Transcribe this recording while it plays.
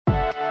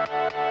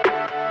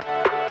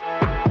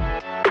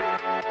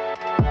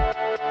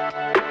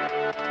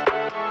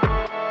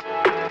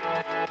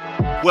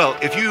Well,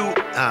 if you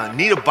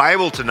need a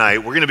Bible tonight,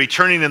 we're going to be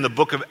turning in the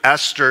book of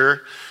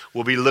Esther.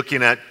 We'll be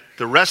looking at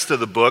the rest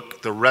of the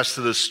book, the rest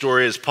of the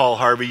story, as Paul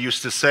Harvey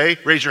used to say.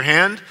 Raise your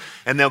hand,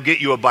 and they'll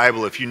get you a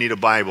Bible if you need a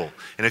Bible.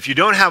 And if you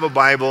don't have a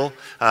Bible,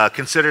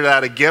 consider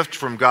that a gift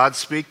from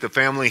Godspeak, the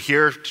family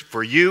here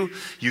for you.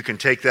 You can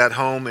take that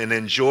home and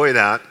enjoy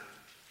that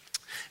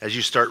as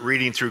you start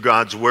reading through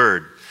God's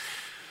Word.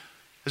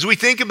 As we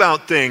think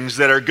about things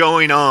that are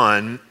going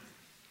on,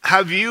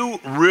 have you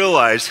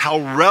realized how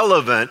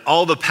relevant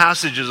all the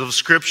passages of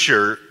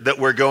Scripture that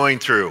we're going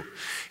through?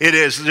 It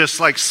is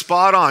just like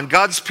spot on.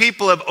 God's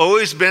people have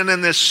always been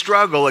in this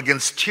struggle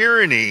against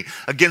tyranny,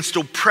 against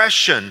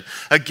oppression,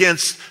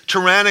 against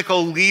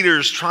tyrannical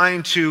leaders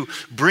trying to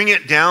bring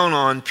it down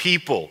on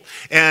people.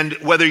 And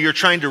whether you're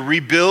trying to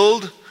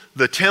rebuild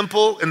the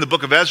temple in the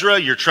book of Ezra,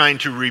 you're trying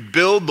to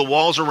rebuild the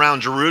walls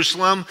around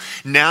Jerusalem.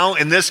 Now,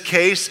 in this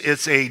case,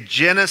 it's a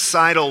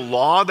genocidal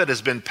law that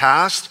has been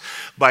passed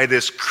by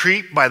this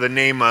creep by the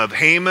name of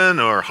Haman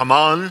or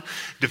Haman,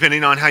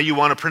 depending on how you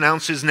want to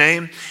pronounce his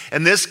name.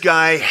 And this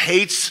guy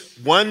hates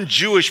one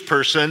Jewish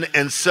person,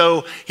 and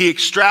so he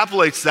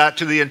extrapolates that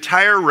to the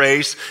entire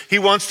race. He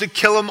wants to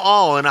kill them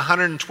all in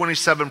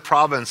 127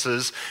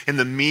 provinces in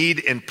the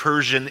Mede and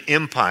Persian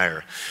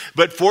Empire.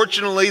 But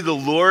fortunately, the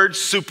Lord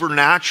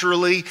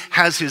supernaturally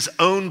has his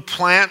own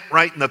plant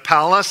right in the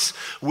palace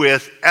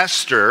with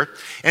Esther.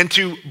 And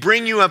to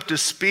bring you up to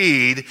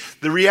speed,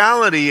 the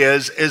reality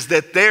is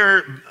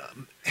that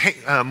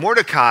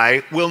Mordecai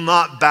will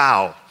not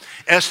bow.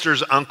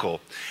 Esther's uncle.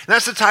 And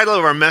that's the title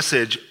of our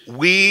message,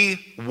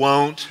 We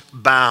Won't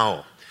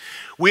Bow.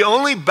 We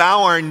only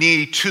bow our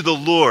knee to the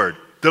Lord,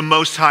 the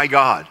Most High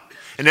God.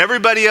 And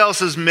everybody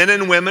else as men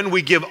and women,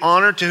 we give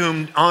honor to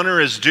whom honor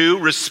is due,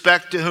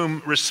 respect to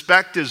whom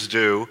respect is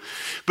due.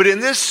 But in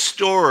this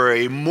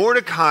story,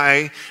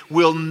 Mordecai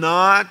will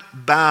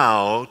not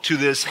bow to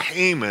this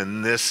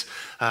Haman, this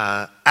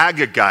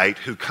Agagite,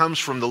 who comes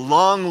from the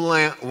long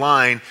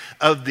line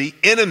of the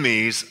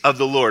enemies of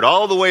the Lord,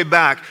 all the way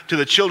back to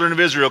the children of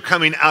Israel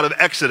coming out of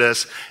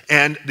Exodus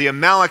and the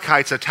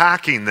Amalekites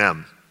attacking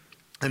them.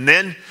 And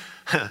then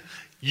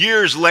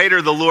years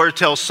later, the Lord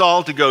tells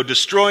Saul to go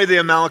destroy the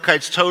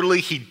Amalekites totally.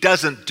 He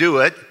doesn't do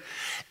it.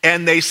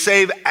 And they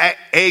save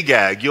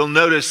Agag. You'll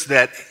notice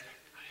that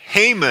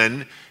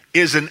Haman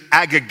is an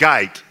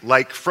Agagite,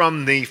 like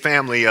from the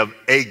family of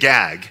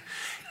Agag.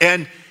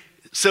 And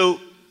so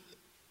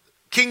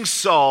King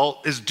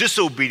Saul is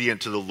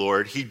disobedient to the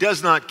Lord. He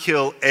does not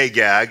kill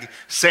Agag.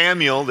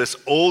 Samuel, this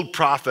old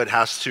prophet,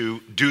 has to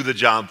do the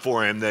job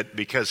for him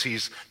because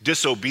he's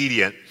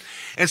disobedient.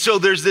 And so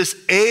there's this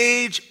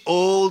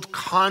age-old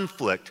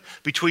conflict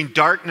between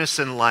darkness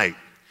and light,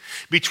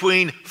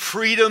 between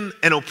freedom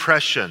and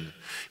oppression,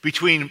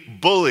 between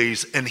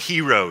bullies and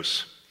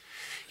heroes.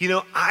 You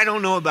know, I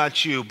don't know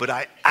about you, but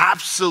I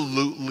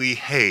absolutely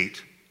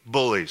hate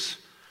bullies.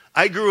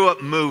 I grew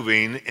up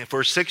moving, and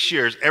for 6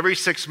 years, every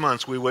 6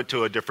 months, we went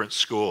to a different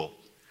school.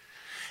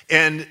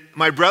 And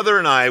my brother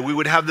and I, we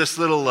would have this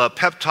little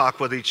pep talk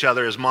with each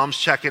other as mom's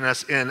checking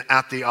us in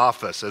at the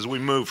office as we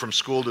move from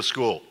school to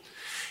school.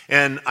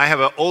 And I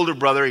have an older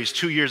brother, he's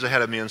 2 years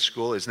ahead of me in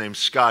school, his name's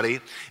Scotty,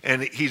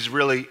 and he's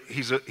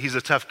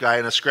a tough guy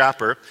and a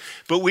scrapper.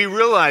 But we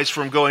realized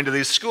from going to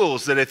these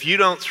schools that if you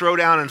don't throw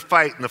down and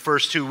fight in the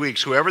first 2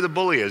 weeks, whoever the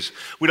bully is,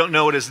 we don't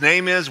know what his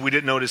name is, we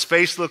didn't know what his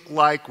face looked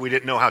like, we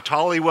didn't know how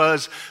tall he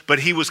was, but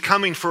he was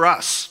coming for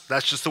us.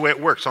 That's just the way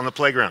it works on the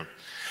playground.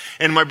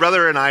 And my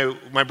brother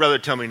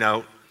told me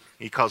now,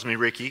 he calls me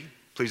Ricky,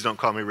 please don't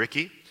call me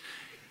Ricky.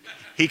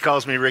 He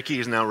calls me Ricky,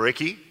 he's now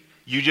Ricky.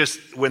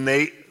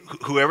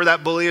 Whoever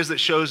that bully is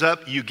that shows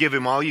up, you give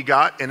him all you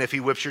got, and if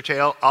he whips your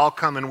tail, I'll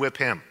come and whip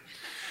him.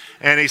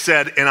 And he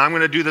said, and I'm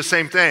going to do the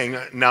same thing.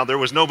 Now, there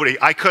was nobody,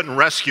 I couldn't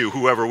rescue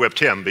whoever whipped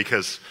him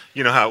because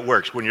you know how it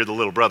works when you're the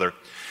little brother.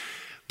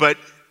 But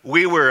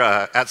we were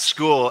at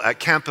school at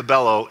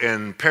Campobello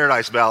in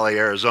Paradise Valley,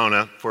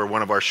 Arizona for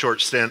one of our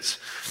short stints.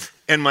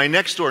 And my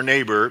next door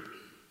neighbor,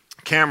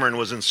 Cameron,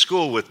 was in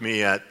school with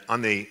me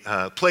on the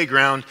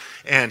playground,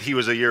 and he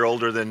was a year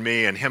older than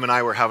me, and him and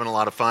I were having a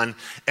lot of fun.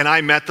 And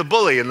I met the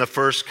bully in the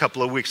first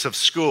couple of weeks of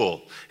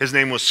school. His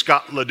name was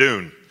Scott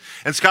Ladoon.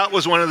 And Scott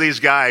was one of these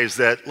guys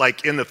that,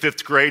 like in the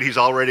 5th grade, he's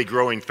already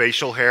growing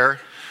facial hair.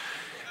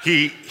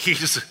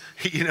 He's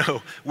you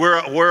know,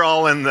 we're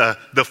all in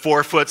the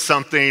 4 foot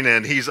something,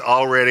 and he's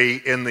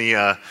already in the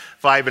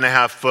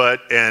 5.5 foot,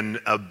 and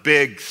a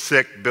big,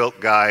 thick built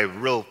guy,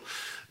 real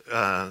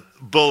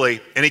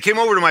bully. And he came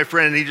over to my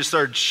friend and he just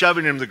started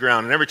shoving him to the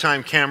ground. And every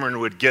time Cameron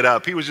would get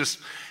up, he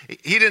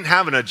didn't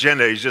have an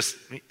agenda. He's just,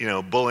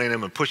 bullying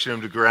him and pushing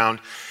him to the ground.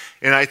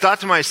 And I thought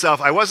to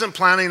myself, I wasn't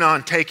planning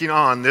on taking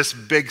on this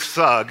big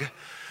thug,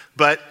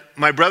 but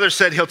my brother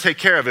said he'll take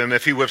care of him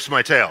if he whips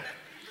my tail.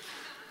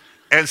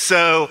 And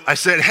so I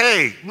said,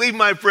 hey, leave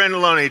my friend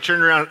alone. And he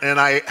turned around and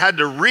I had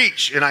to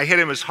reach and I hit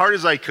him as hard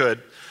as I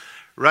could,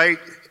 right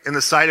in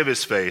the side of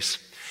his face.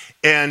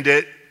 And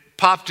it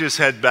popped his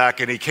head back,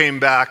 and he came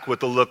back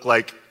with a look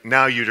like,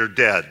 now you're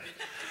dead.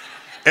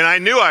 And I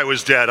knew I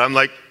was dead. I'm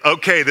like,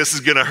 okay, this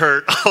is going to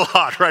hurt a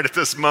lot right at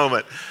this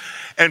moment.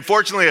 And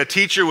fortunately, a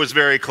teacher was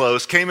very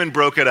close, came and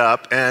broke it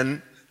up,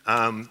 and,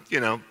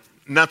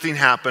 nothing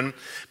happened.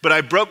 But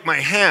I broke my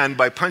hand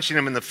by punching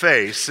him in the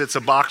face. It's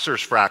a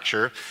boxer's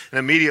fracture. And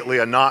immediately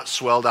a knot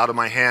swelled out of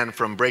my hand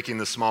from breaking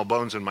the small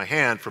bones in my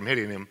hand from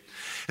hitting him.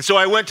 And so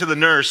I went to the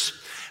nurse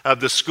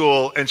of the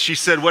school, and she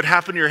said, what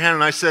happened to your hand?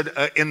 And I said,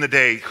 in the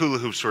day, hula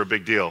hoops were a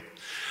big deal.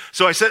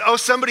 So I said,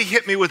 somebody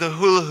hit me with a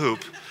hula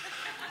hoop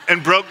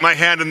and broke my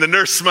hand. And the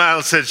nurse smiled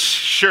and said,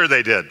 sure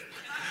they did,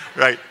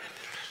 right?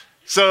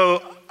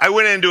 So I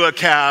went into a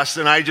cast,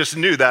 and I just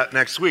knew that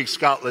next week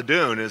Scott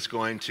Ledoux is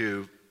going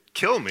to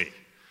kill me.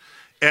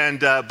 And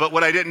but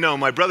what I didn't know,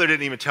 my brother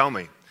didn't even tell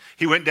me.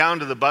 He went down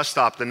to the bus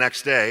stop the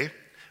next day,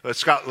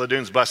 Scott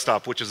Ledoux's bus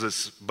stop, which is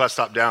this bus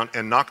stop down,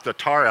 and knocked the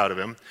tar out of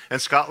him. And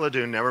Scott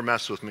Ledoux never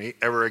messed with me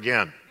ever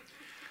again.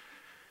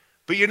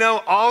 But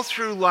all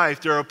through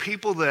life, there are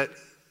people that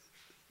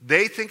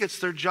they think it's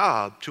their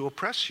job to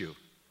oppress you.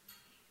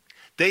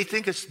 They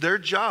think it's their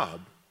job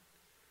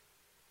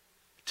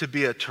to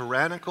be a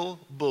tyrannical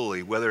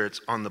bully, whether it's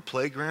on the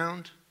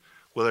playground,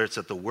 whether it's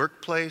at the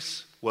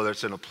workplace, whether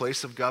it's in a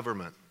place of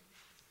government.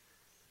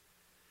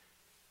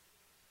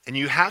 And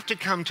you have to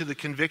come to the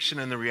conviction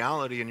and the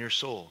reality in your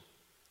soul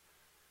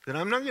that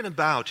I'm not going to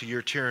bow to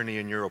your tyranny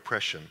and your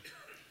oppression.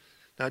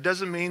 Now, it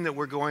doesn't mean that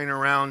we're going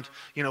around,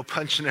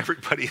 punching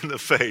everybody in the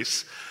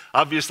face.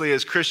 Obviously,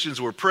 as Christians,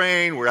 we're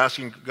praying, we're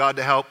asking God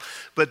to help.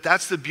 But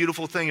that's the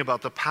beautiful thing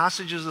about the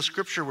passages of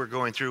Scripture we're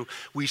going through.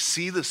 We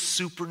see the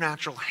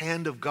supernatural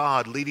hand of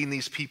God leading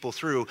these people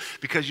through.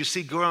 Because you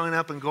see, growing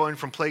up and going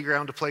from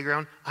playground to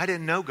playground, I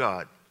didn't know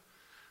God.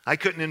 I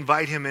couldn't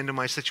invite him into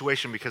my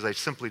situation because I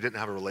simply didn't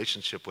have a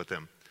relationship with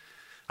him.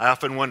 I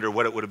often wonder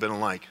what it would have been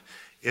like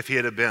if he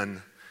had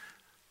been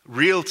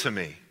real to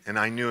me and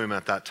I knew him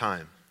at that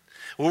time.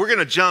 Well, we're going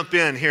to jump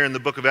in here in the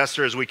book of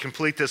Esther as we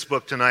complete this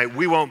book tonight.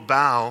 We won't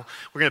bow.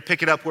 We're going to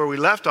pick it up where we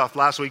left off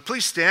last week.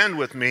 Please stand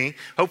with me.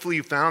 Hopefully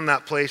you found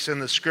that place in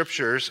the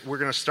scriptures. We're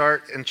going to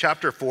start in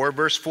chapter 4,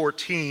 verse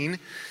 14,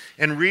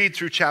 and read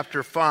through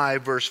chapter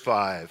 5, verse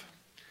 5.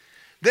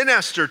 Then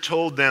Esther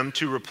told them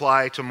to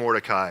reply to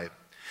Mordecai,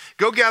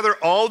 go gather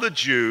all the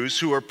Jews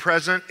who are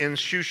present in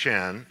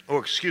Shushan. Oh,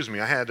 excuse me,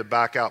 I had to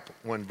back up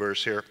one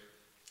verse here.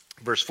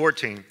 Verse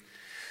 14.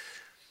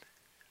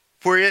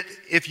 For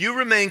if you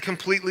remain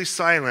completely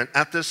silent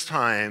at this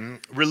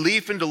time,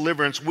 relief and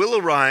deliverance will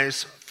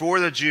arise for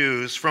the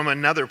Jews from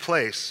another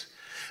place.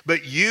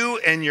 But you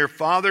and your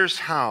father's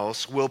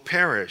house will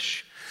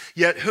perish.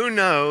 Yet who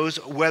knows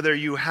whether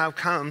you have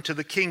come to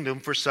the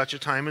kingdom for such a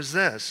time as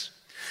this?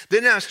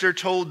 Then Esther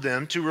told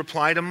them to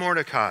reply to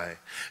Mordecai,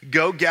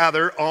 go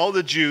gather all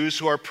the Jews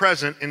who are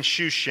present in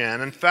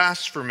Shushan and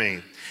fast for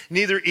me.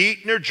 Neither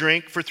eat nor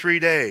drink for 3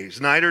 days,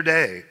 night or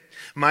day.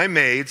 My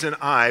maids and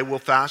I will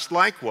fast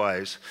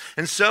likewise,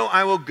 and so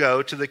I will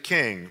go to the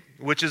king,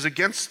 which is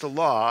against the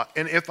law,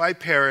 and if I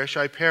perish,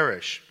 I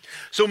perish.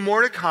 So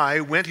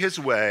Mordecai went his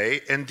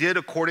way and did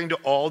according to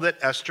all that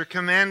Esther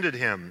commanded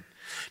him.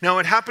 Now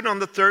it happened on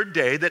the 3rd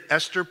day that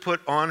Esther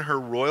put on her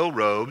royal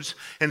robes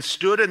and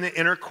stood in the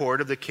inner court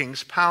of the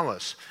king's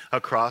palace,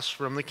 across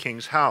from the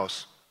king's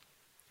house,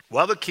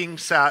 while the king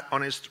sat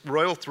on his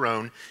royal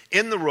throne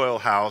in the royal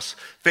house,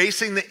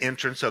 facing the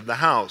entrance of the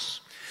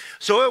house.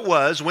 So it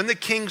was, when the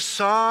king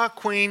saw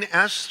Queen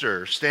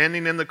Esther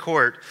standing in the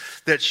court,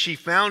 that she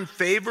found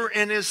favor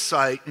in his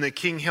sight, and the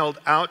king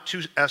held out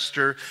to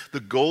Esther the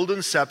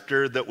golden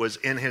scepter that was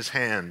in his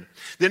hand.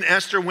 Then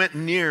Esther went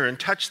near and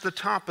touched the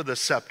top of the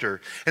scepter.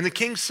 And the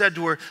king said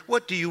to her,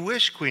 what do you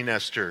wish, Queen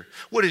Esther?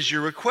 What is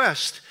your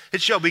request?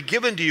 It shall be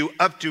given to you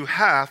up to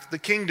half the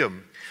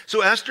kingdom.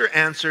 So Esther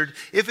answered,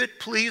 if it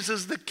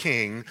pleases the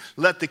king,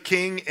 let the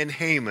king and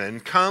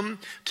Haman come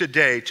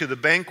today to the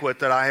banquet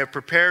that I have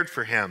prepared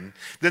for him.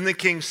 Then the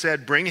king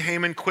said, bring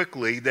Haman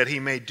quickly, that we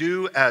may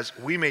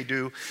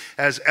do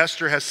as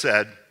Esther has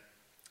said.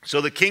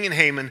 So the king and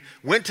Haman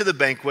went to the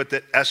banquet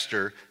that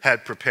Esther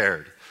had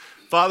prepared.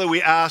 Father,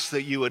 we ask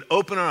that you would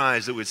open our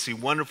eyes, that we'd see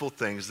wonderful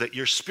things, that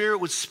your spirit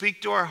would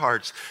speak to our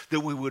hearts,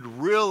 that we would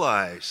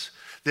realize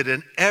that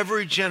in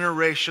every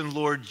generation,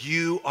 Lord,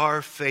 you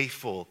are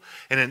faithful.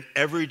 And in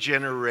every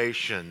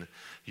generation,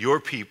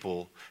 your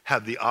people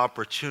have the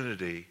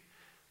opportunity,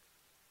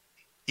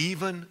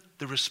 even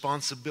the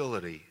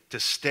responsibility,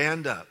 to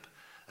stand up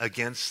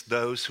against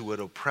those who would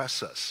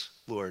oppress us.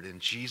 Lord,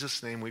 in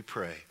Jesus' name we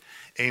pray.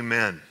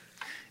 Amen.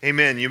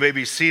 Amen. You may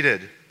be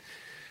seated.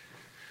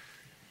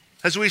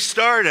 As we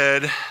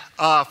started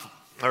off,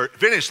 or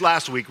finished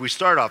last week, we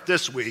start off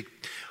this week.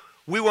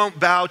 We won't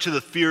bow to the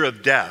fear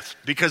of death,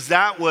 because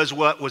that was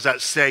what was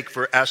at stake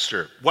for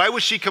Esther. Why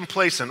was she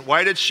complacent?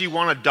 Why did she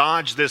want to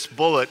dodge this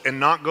bullet and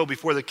not go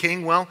before the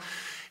king? Well,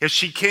 if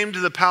she came to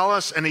the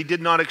palace and he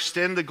did not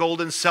extend the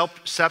golden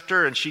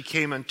scepter and she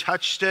came and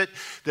touched it,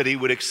 that he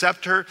would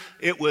accept her,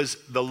 it was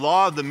the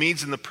law of the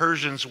Medes and the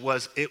Persians,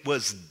 it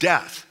was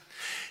death.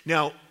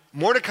 Now,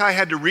 Mordecai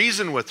had to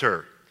reason with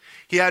her.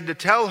 He had to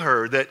tell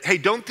her that, hey,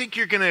 don't think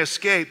you're going to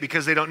escape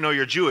because they don't know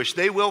you're Jewish.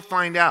 They will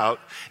find out,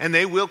 and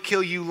they will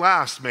kill you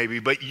last maybe,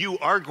 but you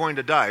are going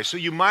to die. So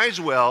you might as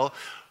well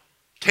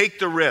take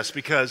the risk,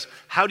 because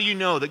how do you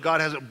know that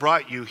God hasn't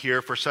brought you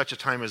here for such a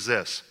time as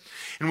this?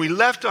 And we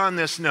left on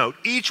this note,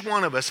 each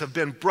one of us have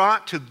been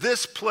brought to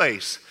this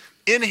place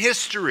in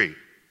history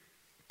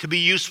to be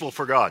useful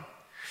for God.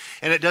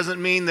 And it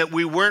doesn't mean that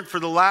we weren't for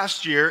the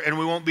last year and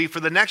we won't be for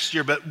the next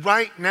year. But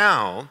right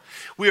now,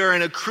 we are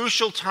in a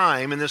crucial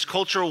time in this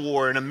cultural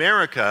war in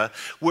America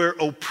where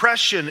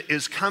oppression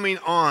is coming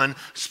on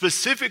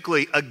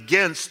specifically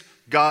against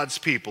God's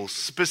people,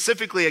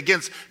 specifically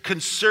against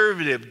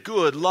conservative,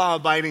 good,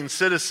 law-abiding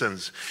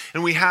citizens.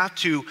 And we have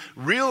to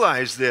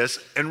realize this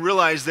and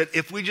realize that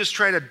if we just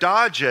try to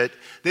dodge it,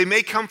 they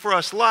may come for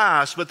us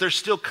last, but they're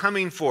still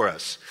coming for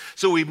us.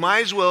 So we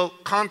might as well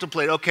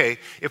contemplate, okay,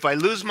 if I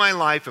lose my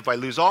life, if I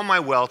lose all my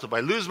wealth, if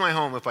I lose my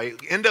home, if I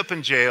end up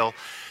in jail,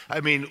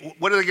 I mean,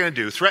 what are they going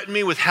to do? Threaten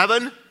me with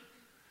heaven?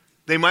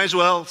 They might as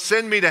well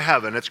send me to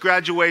heaven. It's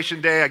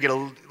graduation day. I get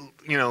to,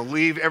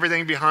 leave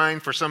everything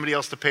behind for somebody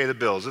else to pay the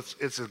bills.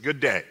 It's a good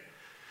day.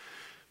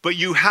 But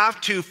you have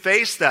to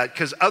face that,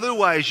 because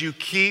otherwise you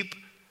keep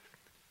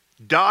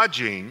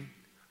dodging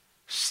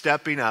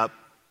stepping up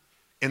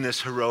in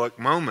this heroic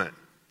moment.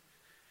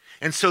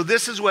 And so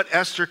this is what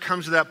Esther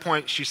comes to that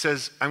point. She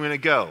says, I'm going to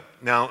go.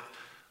 Now,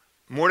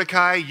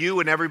 Mordecai,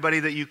 you and everybody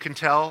that you can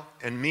tell,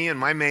 and me and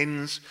my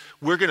maidens,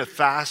 we're going to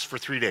fast for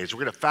 3 days.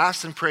 We're going to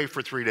fast and pray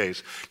for 3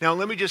 days. Now,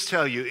 let me just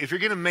tell you, if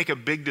you're going to make a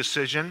big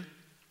decision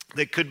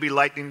that could be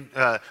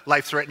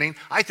life-threatening,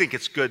 I think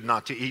it's good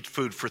not to eat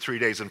food for 3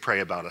 days and pray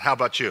about it. How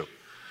about you?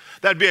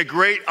 That'd be a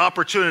great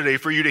opportunity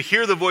for you to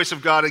hear the voice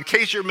of God in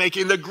case you're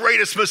making the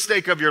greatest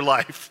mistake of your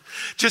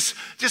life. Just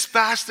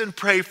fast and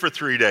pray for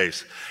 3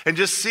 days and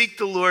just seek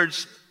the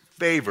Lord's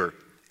favor.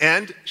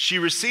 And she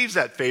receives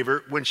that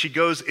favor when she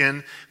goes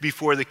in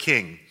before the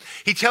king.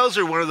 He tells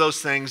her one of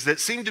those things that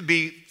seem to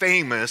be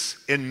famous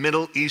in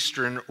Middle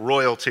Eastern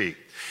royalty.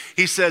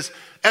 He says,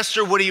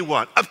 Esther, what do you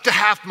want? Up to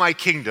half my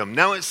kingdom.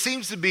 Now, it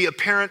seems to be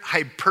apparent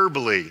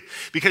hyperbole,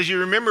 because you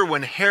remember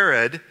when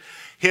Herod,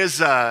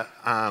 his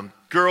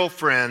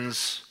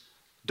girlfriend's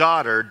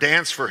daughter,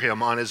 danced for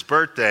him on his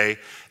birthday,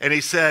 and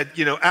he said,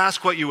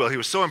 ask what you will. He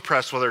was so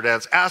impressed with her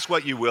dance. Ask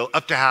what you will,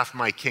 up to half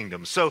my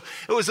kingdom. So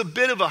it was a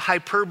bit of a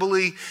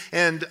hyperbole,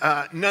 and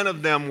none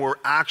of them were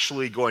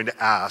actually going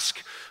to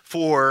ask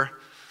for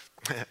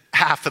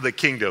half of the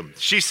kingdom.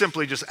 She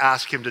simply just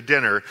asked him to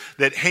dinner,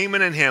 that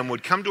Haman and him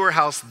would come to her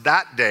house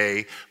that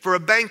day for a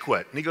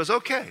banquet. And he goes,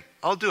 okay,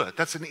 I'll do it.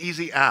 That's an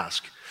easy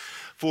ask.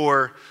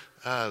 For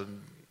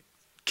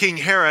King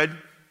Herod,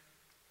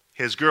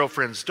 his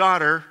girlfriend's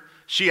daughter,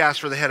 she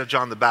asked for the head of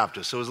John the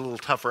Baptist. So it was a little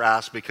tougher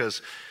ask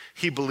because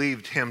he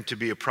believed him to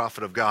be a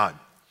prophet of God.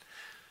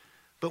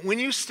 But when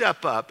you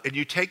step up and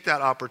you take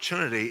that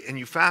opportunity and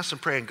you fast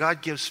and pray and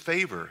God gives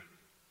favor,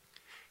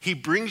 he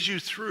brings you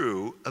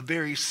through a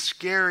very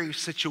scary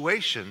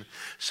situation.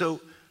 So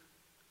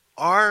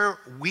are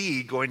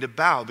we going to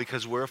bow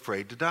because we're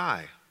afraid to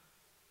die?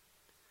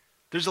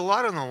 There's a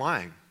lot on the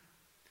line.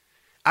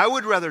 I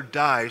would rather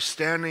die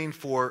standing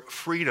for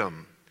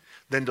freedom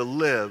than to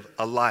live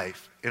a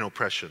life in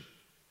oppression.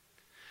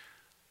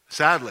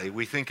 Sadly,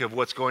 we think of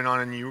what's going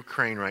on in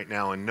Ukraine right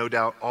now, and no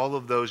doubt all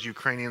of those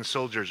Ukrainian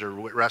soldiers are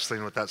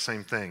wrestling with that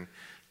same thing.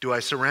 Do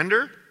I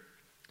surrender?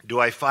 Do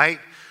I fight?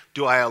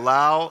 Do I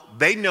allow?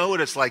 They know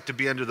what it's like to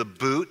be under the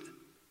boot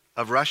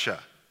of Russia.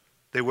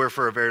 They were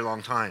for a very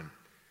long time.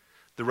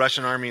 The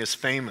Russian army is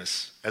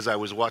famous, as I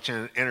was watching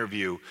an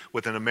interview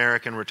with an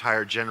American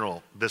retired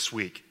general this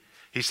week.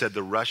 He said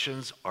the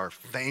Russians are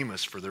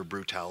famous for their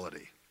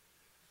brutality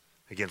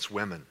against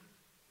women,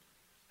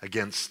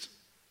 against,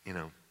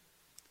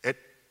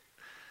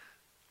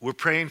 We're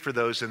praying for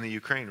those in the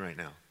Ukraine right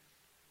now.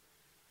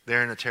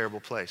 They're in a terrible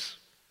place.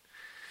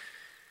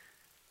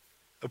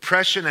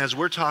 Oppression, as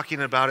we're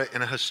talking about it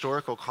in a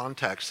historical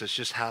context, is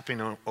just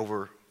happening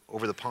over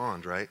the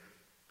pond, right?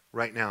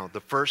 Right now, the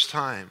first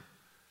time,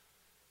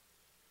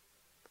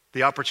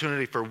 the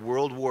opportunity for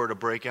World War to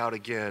break out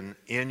again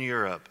in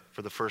Europe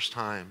for the first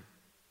time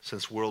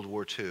since World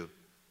War II.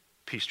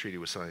 Peace treaty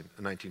was signed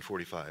in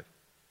 1945.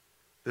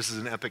 This is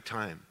an epic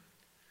time.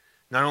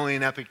 Not only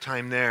an epic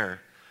time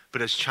there,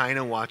 but as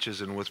China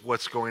watches and with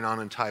what's going on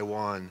in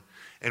Taiwan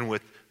and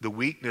with the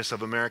weakness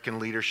of American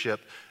leadership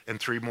and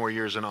 3 more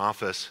years in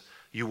office,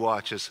 you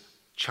watch as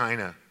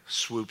China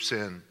swoops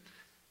in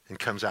and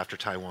comes after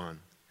Taiwan.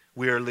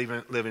 We are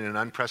living in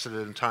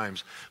unprecedented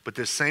times, but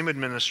this same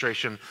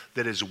administration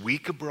that is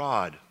weak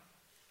abroad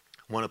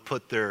want to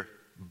put their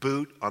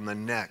boot on the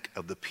neck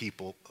of the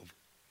people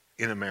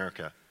in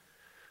America,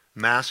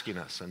 masking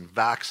us and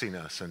vaxing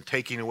us and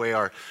taking away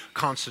our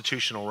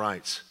constitutional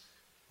rights.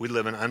 We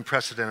live in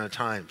unprecedented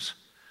times.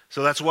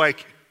 So that's why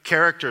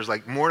characters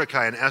like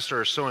Mordecai and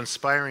Esther are so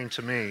inspiring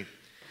to me.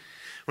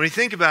 When you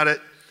think about it,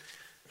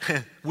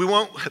 we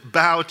won't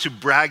bow to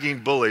bragging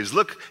bullies.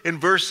 Look in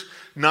verse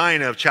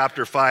 9 of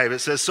chapter 5. It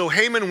says, so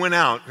Haman went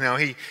out. Now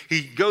he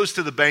goes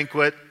to the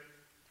banquet.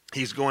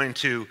 He's going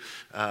to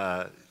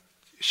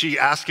she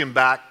asked him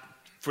back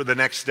for the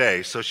next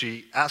day. So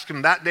she asked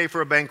him that day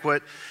for a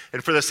banquet,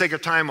 and for the sake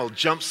of time, I'll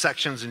jump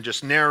sections and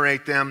just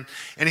narrate them,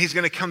 and he's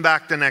going to come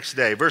back the next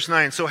day. Verse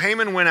 9, so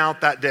Haman went out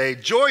that day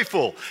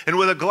joyful and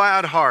with a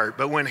glad heart,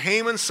 but when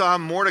Haman saw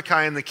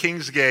Mordecai in the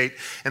king's gate,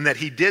 and that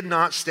he did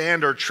not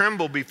stand or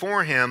tremble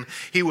before him,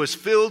 he was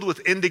filled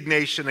with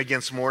indignation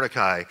against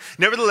Mordecai.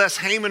 Nevertheless,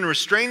 Haman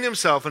restrained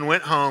himself and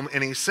went home,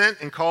 and he sent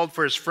and called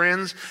for his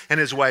friends and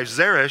his wife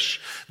Zeresh.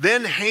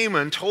 Then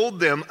Haman told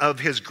them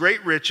of his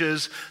great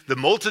riches, the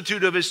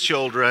multitude of his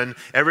children,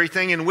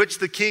 everything in which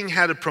the king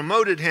had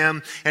promoted him,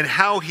 and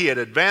how he had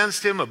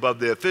advanced him above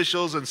the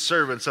officials and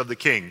servants of the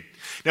king.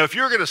 Now, if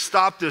you're going to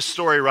stop this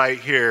story right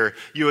here,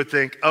 you would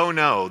think, oh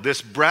no,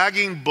 this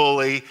bragging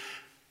bully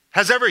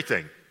has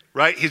everything,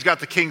 right? He's got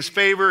the king's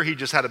favor. He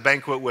just had a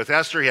banquet with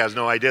Esther. He has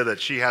no idea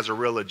that she has a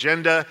real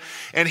agenda.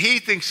 And he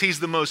thinks he's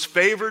the most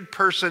favored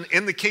person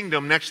in the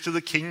kingdom next to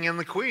the king and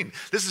the queen.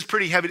 This is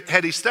pretty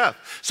heady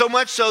stuff. So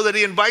much so that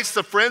he invites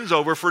the friends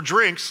over for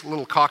drinks, a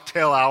little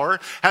cocktail hour,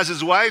 has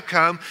his wife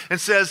come and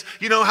says,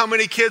 you know how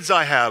many kids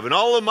I have and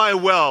all of my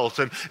wealth.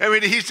 And I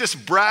mean, he's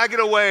just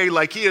bragging away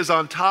like he is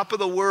on top of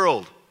the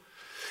world.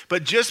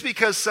 But just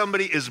because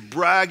somebody is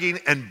bragging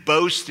and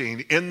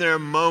boasting in their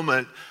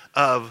moment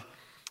of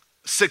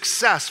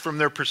success from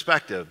their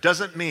perspective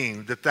doesn't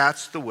mean that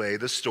that's the way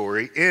the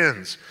story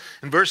ends.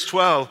 In verse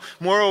 12,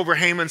 moreover,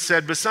 Haman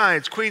said,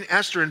 besides, Queen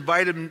Esther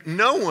invited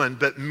no one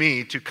but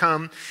me to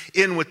come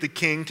in with the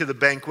king to the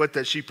banquet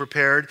that she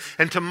prepared,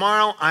 and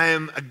tomorrow I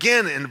am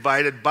again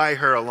invited by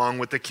her along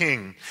with the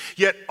king.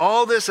 Yet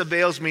all this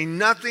avails me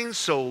nothing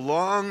so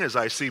long as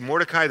I see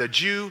Mordecai the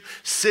Jew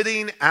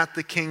sitting at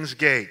the king's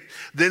gate.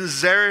 Then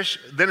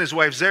his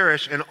wife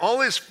Zeresh and all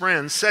his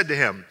friends said to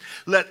him,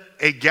 let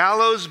a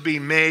gallows be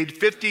made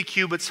 50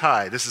 cubits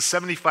high. This is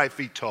 75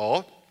 feet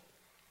tall.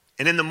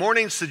 And in the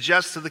morning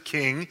suggest to the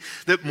king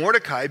that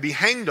Mordecai be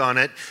hanged on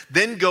it,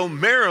 then go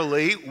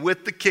merrily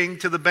with the king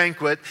to the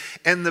banquet.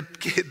 And the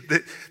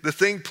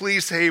thing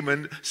pleased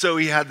Haman, so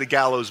he had the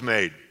gallows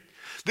made.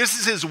 This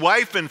is his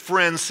wife and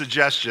friend's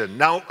suggestion.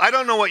 Now, I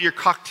don't know what your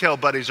cocktail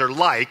buddies are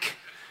like,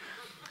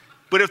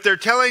 but if they're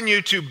telling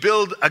you to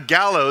build a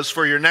gallows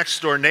for your next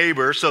door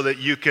neighbor so that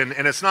you can,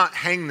 and it's not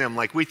hang them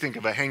like we think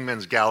of a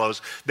hangman's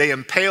gallows, they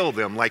impale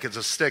them like it's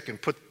a stick and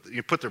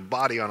you put their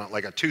body on it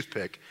like a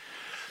toothpick.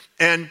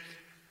 And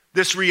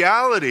this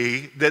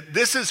reality that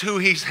this is who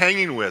he's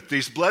hanging with,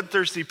 these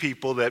bloodthirsty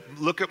people that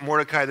look at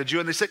Mordecai the Jew,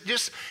 and they said,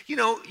 just,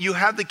 you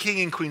have the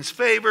king and queen's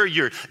favor,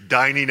 you're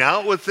dining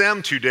out with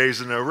them 2 days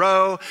in a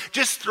row,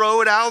 just throw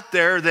it out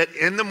there that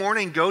in the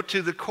morning go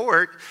to the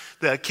court,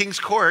 the king's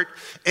court,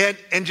 and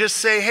just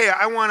say, hey,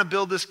 I want to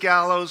build this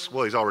gallows.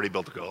 Well, he's already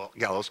built the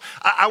gallows.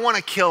 I want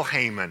to kill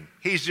Haman.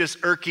 He's just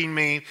irking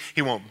me.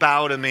 He won't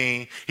bow to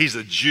me. He's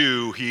a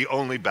Jew. He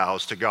only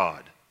bows to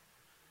God.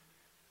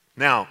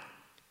 Now,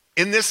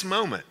 in this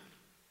moment,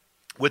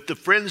 with the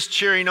friends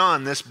cheering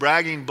on this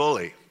bragging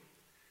bully,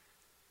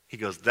 he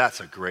goes, that's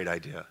a great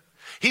idea.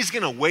 He's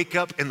going to wake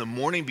up in the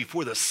morning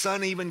before the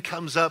sun even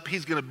comes up.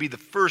 He's going to be the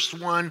first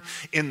one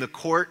in the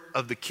court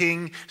of the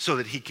king so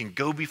that he can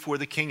go before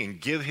the king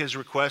and give his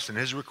request. And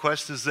his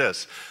request is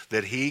this,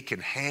 that he can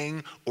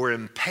hang or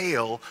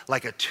impale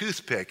like a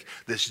toothpick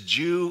this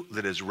Jew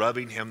that is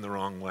rubbing him the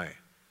wrong way.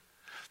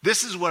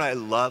 This is what I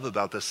love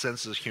about the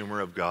sense of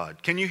humor of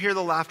God. Can you hear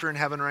the laughter in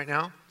heaven right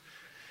now?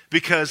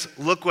 Because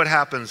look what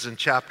happens in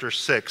chapter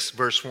 6,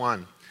 verse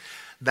 1.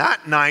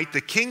 That night the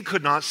king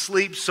could not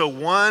sleep, so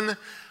one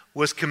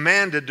was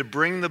commanded to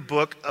bring the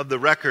book of the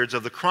records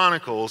of the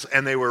Chronicles,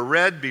 and they were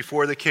read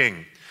before the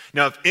king.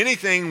 Now, if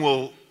anything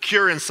will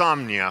cure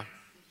insomnia,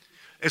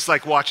 it's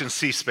like watching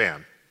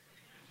C-SPAN,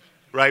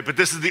 right? But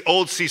this is the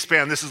old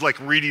C-SPAN. This is like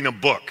reading a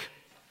book.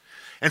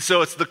 And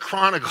so it's the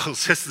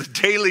Chronicles, it's the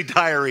daily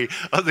diary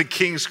of the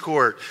king's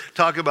court.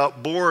 Talk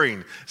about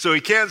boring. So he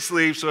can't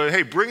sleep, so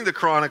hey, bring the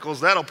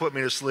Chronicles, that'll put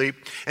me to sleep.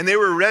 And they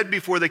were read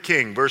before the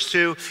king. Verse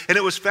 2, and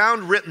it was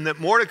found written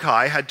that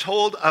Mordecai had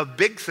told of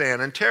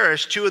Bigthan and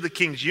Teresh, two of the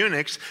king's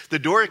eunuchs, the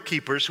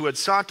doorkeepers who had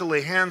sought to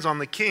lay hands on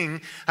the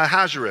king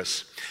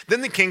Ahasuerus.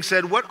 Then the king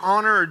said, what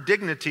honor or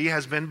dignity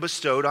has been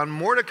bestowed on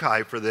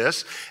Mordecai for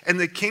this? And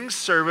the king's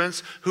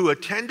servants who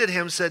attended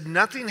him said,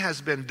 nothing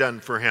has been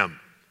done for him.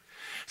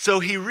 So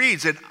he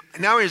reads, and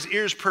now his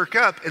ears perk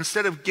up.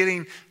 Instead of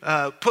getting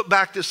put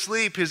back to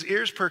sleep, his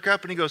ears perk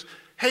up, and he goes,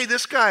 hey,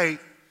 this guy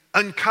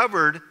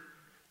uncovered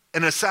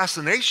an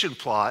assassination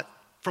plot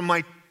from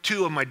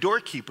two of my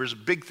doorkeepers,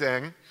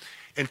 Bigthan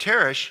and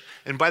Teresh.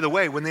 And by the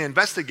way, when they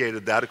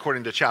investigated that,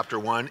 according to chapter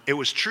 1, it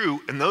was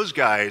true, and those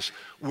guys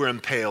were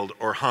impaled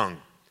or hung.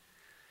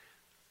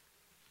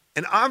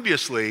 And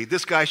obviously,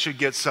 this guy should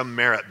get some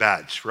merit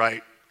badge,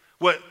 right?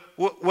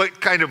 What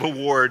kind of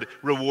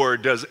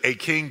reward does a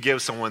king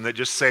give someone that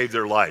just saved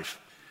their life?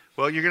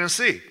 Well, you're going to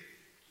see.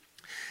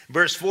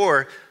 Verse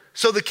 4,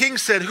 so the king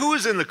said, who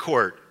is in the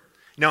court?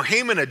 Now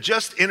Haman had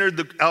just entered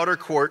the outer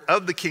court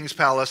of the king's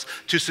palace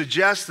to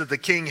suggest that the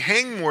king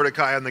hang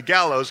Mordecai on the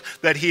gallows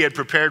that he had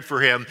prepared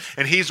for him,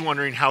 and he's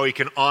wondering how he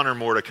can honor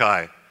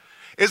Mordecai.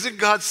 Isn't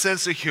God's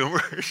sense of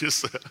humor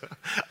just,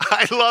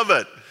 I love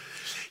it.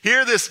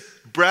 Here, this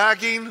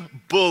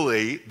bragging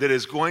bully that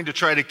is going to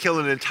try to kill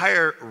an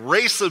entire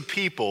race of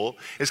people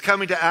is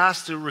coming to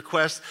ask to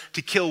request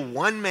to kill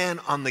one man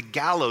on the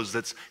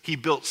gallows he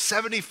built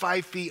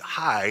 75 feet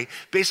high,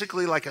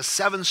 basically like a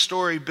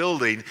 7-story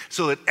building,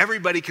 so that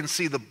everybody can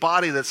see the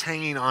body that's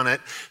hanging on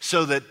it,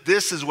 so that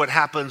this is what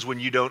happens when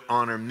you don't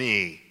honor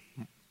me,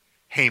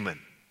 Haman.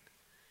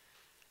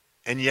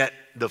 And yet,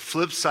 the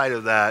flip side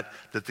of that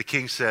the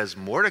king says,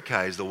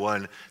 Mordecai is the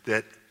one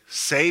that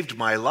saved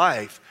my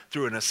life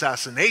through an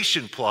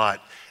assassination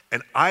plot,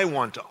 and I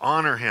want to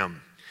honor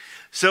him.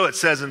 So it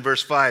says in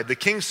verse 5, the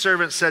king's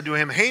servant said to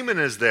him, Haman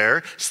is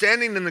there,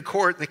 standing in the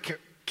court. The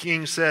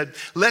king said,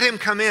 let him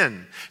come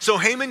in. So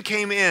Haman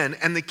came in,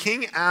 and the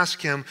king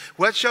asked him,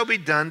 what shall be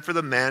done for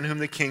the man whom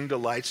the king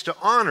delights to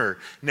honor?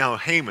 Now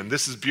Haman,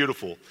 this is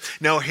beautiful.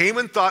 Now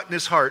Haman thought in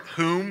his heart,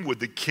 whom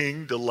would the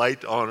king delight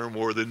to honor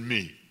more than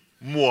me?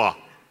 Moi.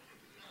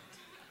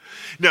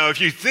 Now if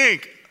you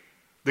think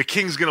the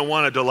king's going to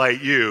want to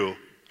delight you,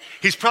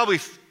 he's probably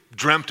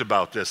dreamt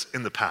about this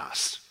in the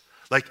past.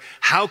 Like,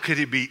 how could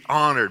he be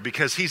honored?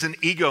 Because he's an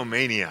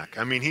egomaniac.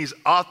 I mean, he's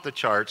off the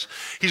charts.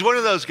 He's one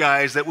of those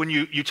guys that when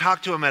you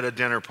talk to him at a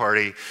dinner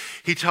party,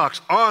 he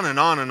talks on and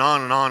on and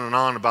on and on and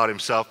on about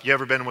himself. You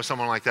ever been with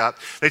someone like that?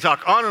 They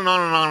talk on and on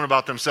and on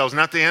about themselves,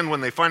 and at the end,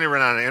 when they finally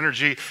run out of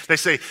energy, they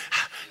say,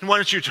 why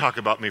don't you talk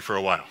about me for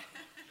a while?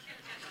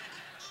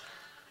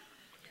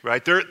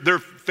 Right? Their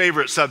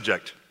favorite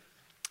subject.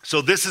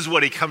 So this is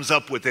what he comes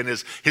up with in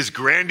his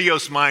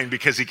grandiose mind,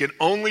 because he can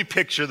only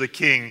picture the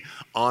king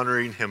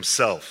honoring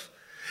himself.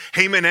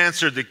 Haman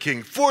answered the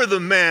king, for the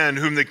man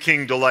whom the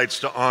king delights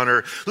to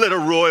honor, let a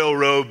royal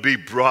robe be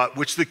brought,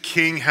 which the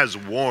king has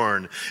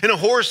worn, and a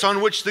horse on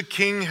which the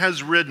king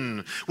has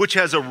ridden, which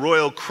has a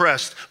royal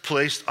crest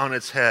placed on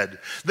its head.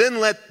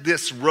 Then let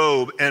this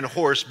robe and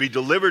horse be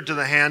delivered to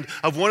the hand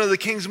of one of the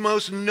king's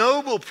most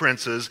noble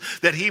princes,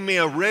 that he may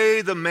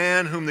array the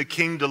man whom the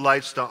king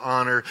delights to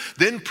honor.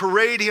 Then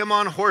parade him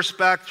on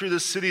horseback through the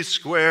city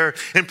square,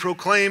 and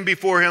proclaim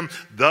before him,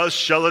 thus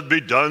shall it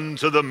be done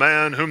to the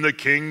man whom the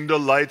king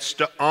delights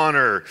to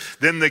honor.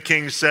 Then the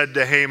king said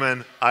to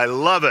Haman, I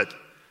love it.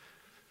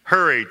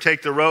 Hurry,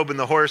 take the robe and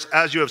the horse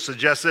as you have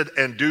suggested,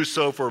 and do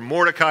so for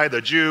Mordecai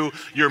the Jew,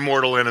 your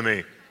mortal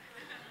enemy,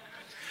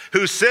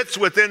 who sits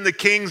within the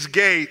king's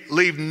gate.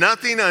 Leave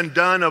nothing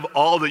undone of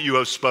all that you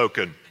have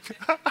spoken.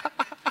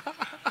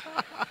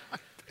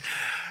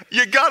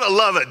 You gotta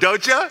love it,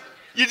 don't you?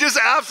 You just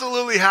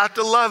absolutely have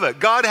to love it.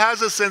 God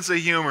has a sense of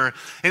humor,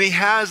 and he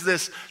has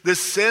this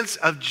sense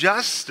of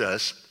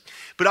justice.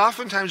 But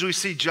oftentimes we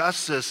see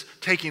justice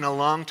taking a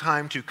long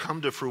time to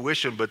come to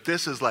fruition, but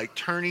this is like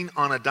turning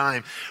on a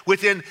dime.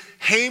 Within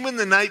Haman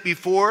the night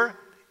before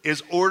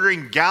is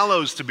ordering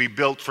gallows to be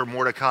built for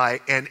Mordecai,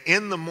 and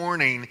in the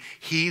morning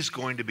he's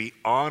going to be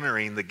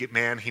honoring the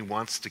man he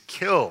wants to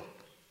kill.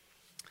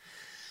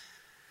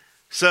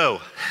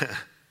 So,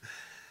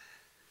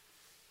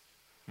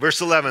 verse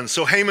 11,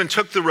 so Haman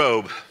took the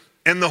robe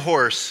and the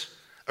horse,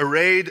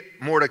 arrayed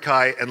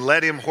Mordecai, and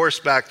led him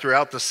horseback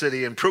throughout the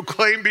city, and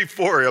proclaimed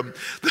before him,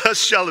 thus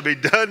shall it be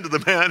done to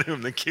the man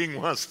whom the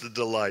king wants to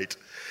delight.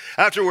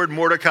 Afterward,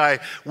 Mordecai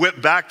went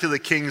back to the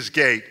king's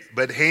gate,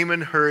 but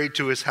Haman hurried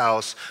to his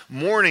house,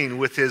 mourning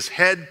with his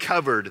head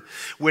covered.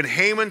 When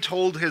Haman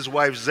told his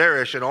wife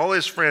Zeresh and all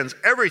his friends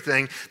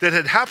everything that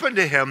had happened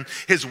to him,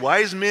 his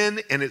wise men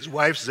and his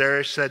wife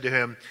Zeresh said to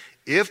him,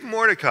 if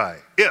Mordecai,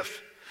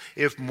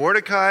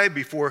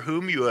 before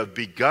whom you have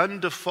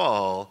begun to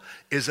fall,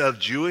 is of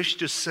Jewish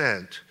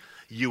descent,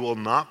 you will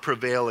not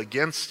prevail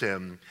against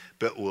him,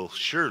 but will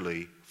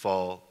surely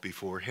fall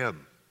before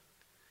him.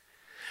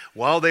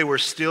 While they were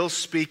still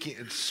talking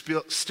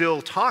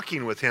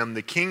with him,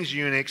 the king's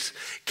eunuchs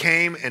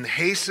came and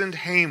hastened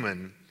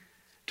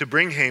to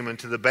bring Haman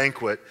to the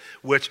banquet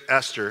which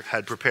Esther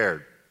had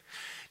prepared.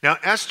 Now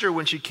Esther,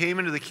 when she came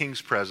into the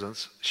king's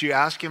presence, she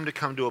asked him to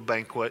come to a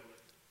banquet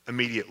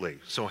immediately.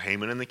 So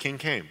Haman and the king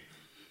came.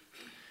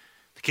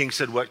 The king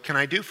said, what can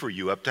I do for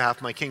you up to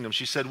half my kingdom?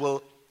 She said,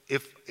 well,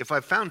 if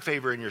I've found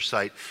favor in your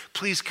sight,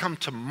 please come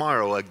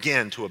tomorrow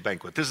again to a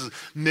banquet. This is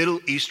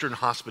Middle Eastern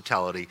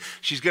hospitality.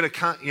 She's going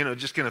to,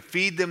 just going to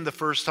feed them the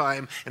first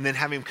time and then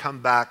have him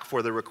come back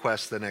for the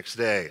request the next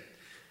day.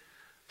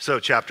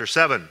 So chapter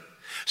 7.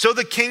 So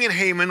the king and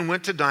Haman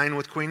went to dine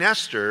with Queen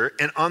Esther,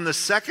 and on the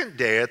second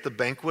day at the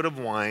banquet of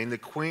wine,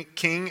 the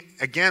king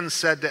again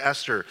said to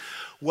Esther,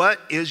 what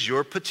is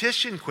your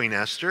petition, Queen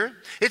Esther?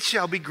 It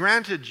shall be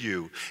granted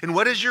you. And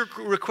what is your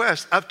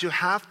request? Up to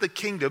half the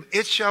kingdom,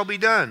 it shall be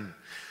done.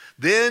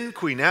 Then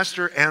Queen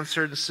Esther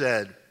answered and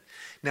said,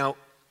 now,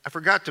 I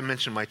forgot to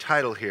mention my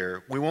title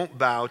here. We won't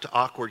bow to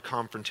awkward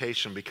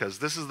confrontation, because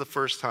this is the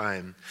first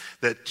time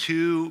that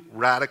two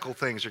radical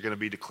things are going to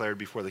be declared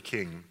before the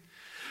king.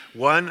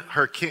 One,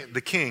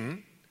 the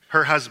king,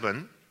 her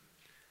husband,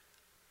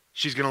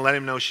 she's going to let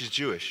him know she's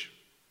Jewish.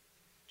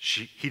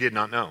 He did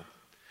not know.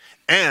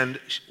 And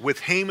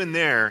with Haman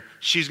there,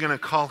 she's going to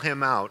call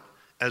him out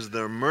as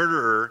the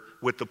murderer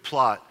with the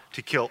plot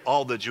to kill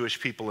all the Jewish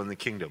people in the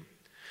kingdom.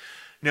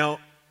 Now,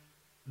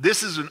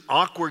 this is an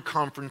awkward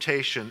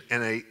confrontation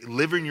in a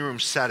living room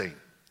setting.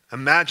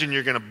 Imagine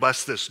you're going to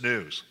bust this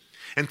news.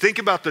 And think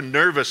about the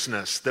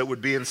nervousness that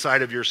would be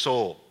inside of your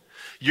soul.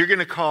 You're going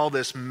to call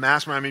this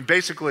mass murder. I mean,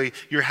 basically,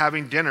 you're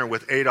having dinner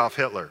with Adolf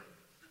Hitler.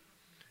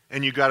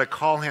 And you got to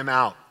call him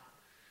out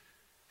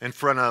in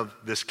front of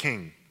this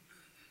king.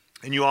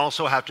 And you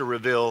also have to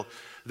reveal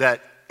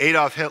that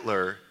Adolf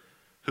Hitler,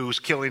 who was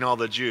killing all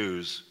the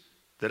Jews,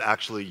 that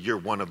actually you're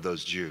one of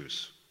those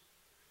Jews.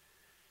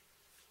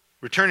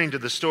 Returning to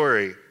the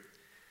story,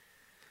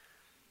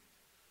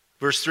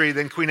 verse 3,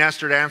 then Queen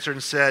Esther answered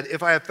and said,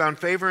 if I have found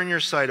favor in your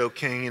sight, O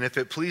king, and if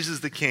it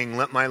pleases the king,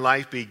 let my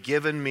life be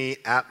given me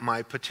at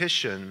my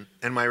petition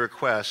and my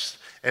request,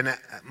 and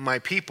my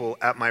people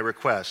at my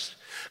request.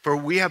 For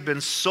we have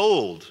been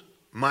sold,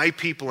 my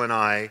people and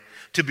I,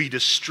 to be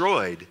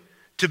destroyed,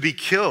 to be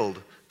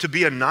killed, to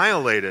be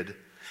annihilated.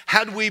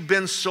 Had we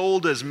been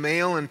sold as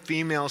male and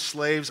female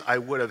slaves, I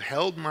would have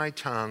held my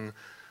tongue,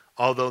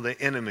 although the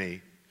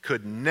enemy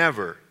could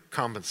never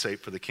compensate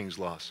for the king's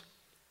loss.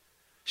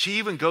 She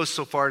even goes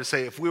so far to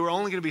say, if we were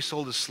only going to be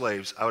sold as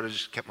slaves, I would have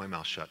just kept my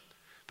mouth shut.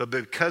 But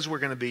because we're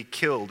going to be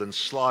killed and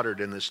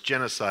slaughtered in this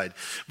genocide.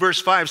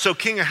 Verse 5, so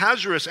King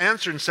Ahasuerus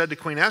answered and said to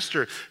Queen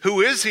Esther,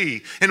 who is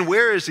he and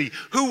where is he?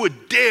 Who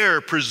would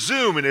dare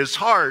presume in his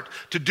heart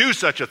to do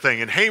such a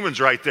thing? And Haman's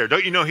right there.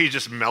 Don't you know he's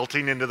just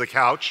melting into the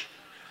couch?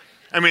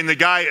 I mean, the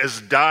guy is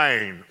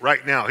dying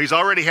right now. He's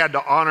already had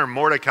to honor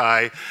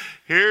Mordecai.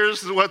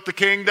 Here's what the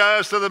king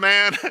does to the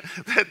man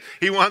that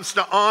he wants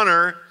to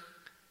honor.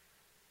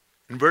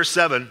 In verse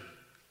 6,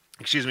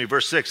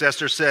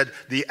 Esther said,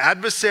 the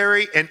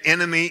adversary and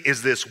enemy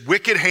is this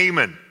wicked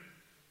Haman.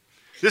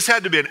 This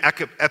had to be an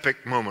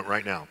epic moment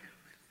right now.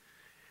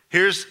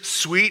 Here's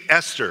sweet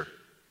Esther,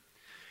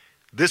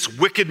 this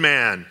wicked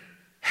man,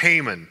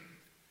 Haman.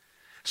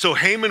 So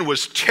Haman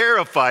was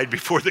terrified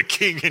before the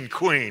king and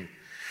queen.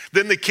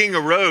 Then the king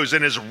arose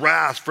in his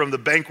wrath from the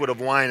banquet of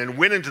wine and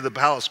went into the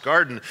palace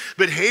garden.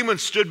 But Haman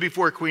stood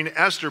before Queen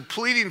Esther,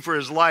 pleading for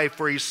his life,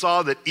 for he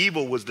saw that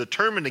evil was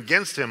determined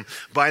against him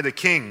by the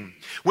king.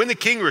 When the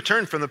king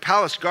returned from the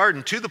palace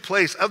garden to the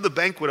place of the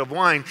banquet of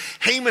wine,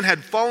 Haman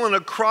had fallen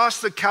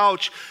across the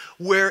couch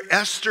where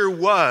Esther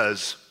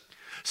was.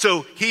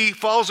 So he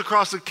falls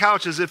across the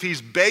couch as if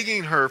he's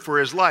begging her for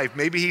his life.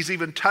 Maybe he's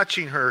even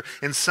touching her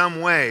in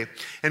some way.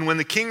 And when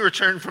the king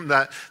returned from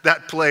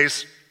that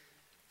place,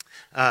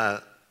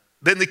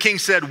 then the king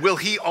said, will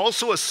he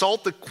also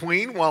assault the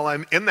queen while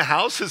I'm in the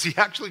house? Is he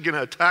actually going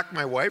to attack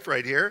my wife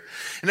right here?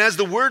 And as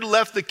the word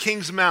left the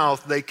king's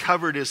mouth, they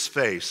covered his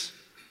face.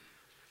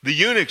 The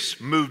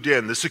eunuchs moved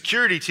in. The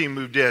security team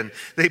moved in.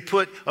 They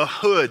put a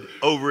hood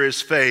over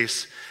his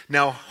face.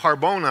 Now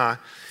Harbona,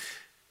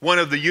 one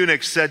of the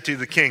eunuchs, said to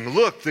the king,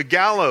 look, the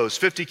gallows,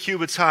 50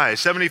 cubits high,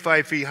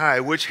 75 feet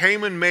high, which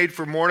Haman made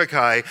for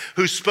Mordecai,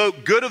 who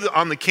spoke good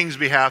on the king's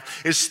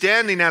behalf, is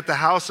standing at the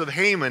house of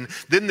Haman.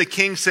 Then the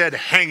king said,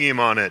 hang him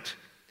on it.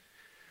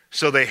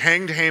 So they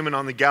hanged Haman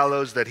on the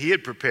gallows that he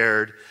had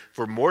prepared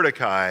for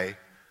Mordecai.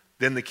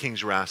 Then the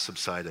king's wrath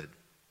subsided.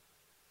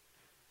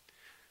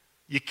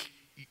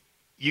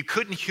 You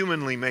couldn't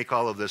humanly make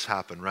all of this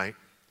happen, right?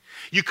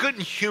 You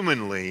couldn't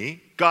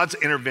humanly, God's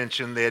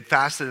intervention, they had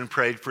fasted and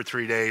prayed for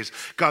 3 days.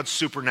 God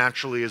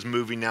supernaturally is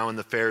moving now in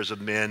the affairs of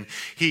men.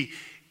 He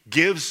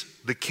gives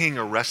the king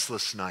a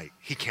restless night.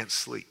 He can't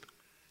sleep.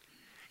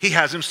 He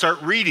has him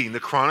start reading the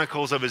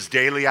chronicles of his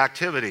daily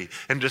activity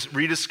and just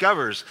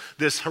rediscovers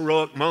this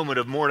heroic moment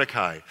of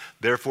Mordecai.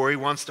 Therefore, he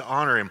wants to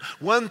honor him.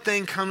 One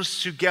thing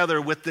comes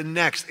together with the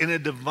next in a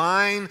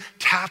divine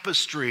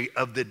tapestry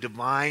of the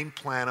divine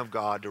plan of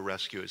God to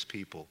rescue his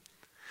people.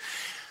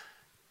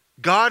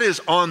 God is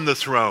on the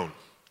throne.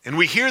 And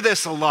we hear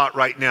this a lot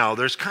right now.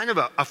 There's kind of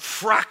a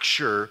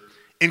fracture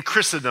in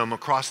Christendom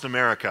across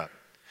America.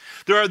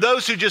 There are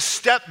those who just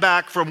step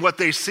back from what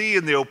they see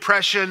in the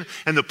oppression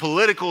and the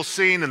political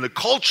scene and the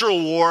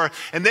cultural war,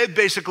 and they've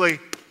basically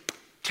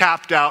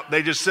tapped out.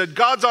 They just said,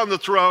 God's on the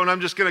throne.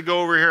 I'm just going to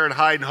go over here and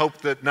hide and hope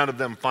that none of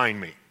them find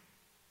me.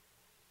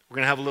 We're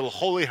going to have a little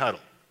holy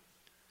huddle.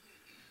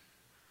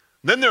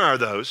 Then there are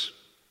those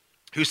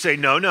who say,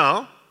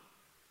 no.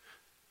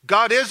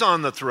 God is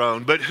on the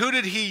throne, but who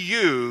did he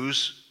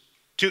use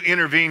to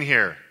intervene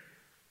here?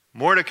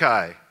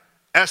 Mordecai,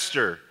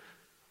 Esther,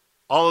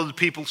 all of the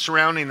people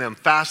surrounding them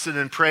fasted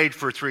and prayed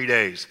for 3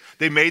 days.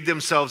 They made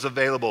themselves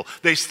available.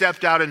 They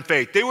stepped out in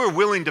faith. They were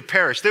willing to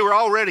perish. They were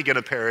already going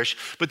to perish,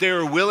 but they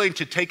were willing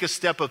to take a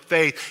step of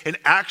faith and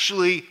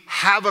actually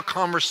have a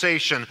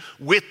conversation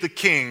with the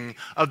king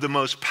of the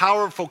most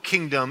powerful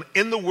kingdom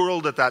in the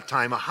world at that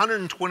time,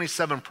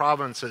 127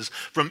 provinces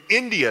from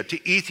India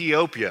to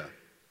Ethiopia.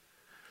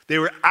 They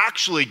were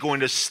actually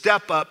going to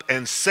step up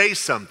and say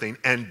something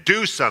and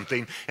do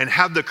something and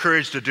have the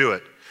courage to do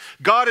it.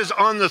 God is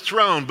on the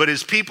throne, but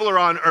his people are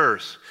on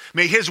earth.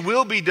 May his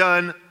will be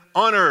done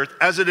on earth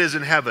as it is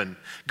in heaven.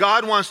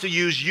 God wants to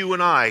use you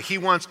and I. He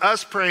wants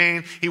us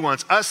praying. He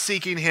wants us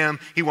seeking him.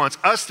 He wants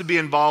us to be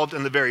involved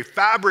in the very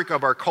fabric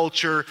of our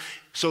culture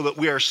so that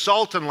we are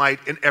salt and light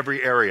in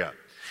every area.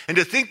 And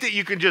to think that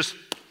you can just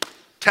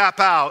tap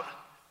out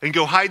and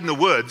go hide in the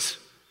woods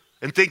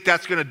and think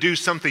that's going to do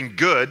something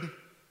good,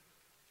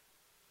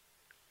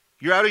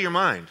 you're out of your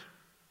mind.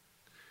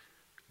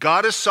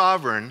 God is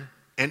sovereign,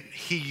 and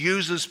he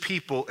uses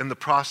people in the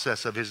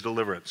process of his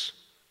deliverance.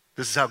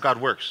 This is how God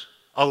works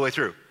all the way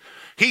through.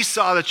 He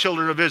saw the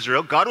children of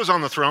Israel. God was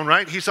on the throne,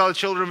 right? He saw the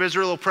children of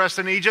Israel oppressed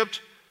in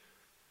Egypt.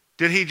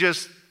 Did he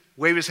just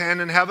wave his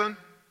hand in heaven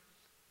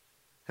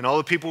and all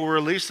the people were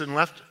released and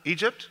left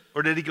Egypt?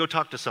 Or did he go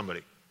talk to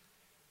somebody?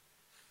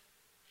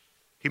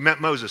 He met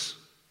Moses,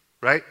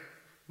 right?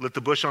 Lit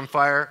the bush on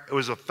fire. It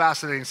was a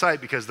fascinating sight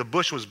because the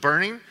bush was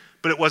burning,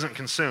 but it wasn't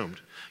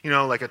consumed. You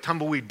know, like a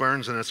tumbleweed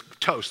burns and it's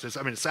toast.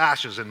 It's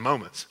ashes in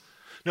moments.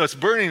 No, it's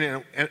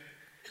burning,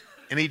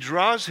 and he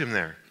draws him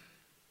there.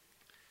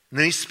 And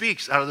then he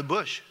speaks out of the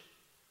bush.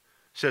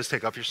 He says,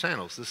 take off your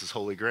sandals. This is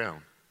holy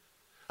ground.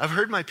 I've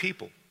heard my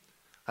people.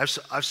 I've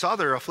saw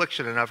their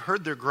affliction, and I've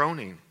heard their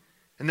groaning.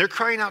 And they're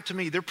crying out to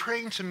me. They're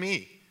praying to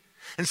me.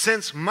 And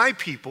since my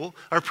people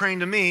are praying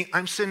to me,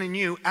 I'm sending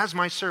you as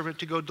my servant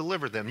to go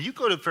deliver them. You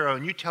go to Pharaoh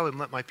and you tell him,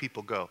 let my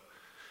people go.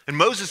 And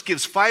Moses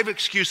gives 5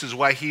 excuses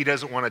why he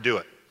doesn't want to do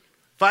it.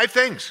 5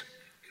 things.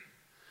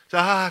 So,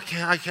 I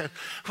can't.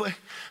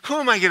 Who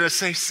am I going to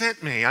say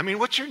sent me? I mean,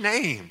 what's your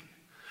name?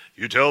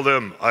 You tell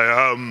them,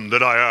 I am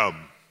that I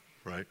am,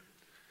 right?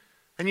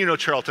 And you know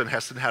Charlton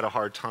Heston had a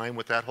hard time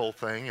with that whole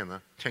thing in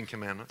the 10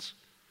 Commandments,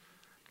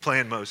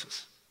 playing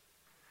Moses.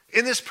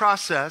 In this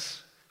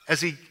process,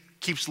 as he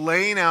keeps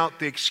laying out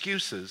the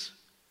excuses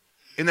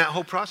in that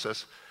whole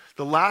process,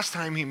 the last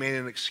time he made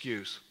an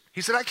excuse,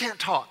 he said, I can't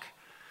talk.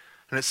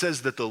 And it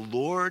says that the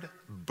Lord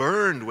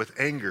burned with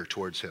anger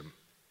towards him.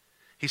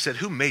 He said,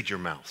 who made your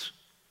mouth?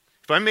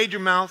 If I made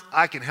your mouth,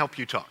 I can help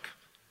you talk.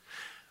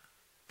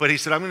 But he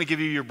said, I'm going to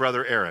give you your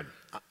brother Aaron.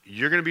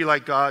 You're going to be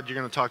like God. You're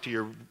going to talk to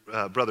your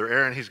brother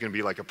Aaron. He's going to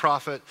be like a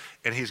prophet,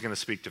 and he's going to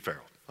speak to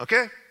Pharaoh.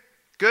 Okay?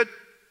 Good?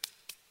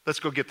 Let's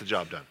go get the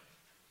job done.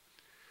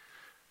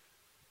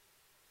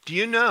 Do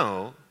you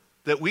know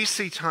that we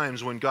see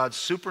times when God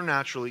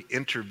supernaturally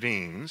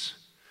intervenes,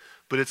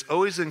 but it's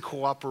always in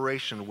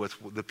cooperation with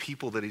the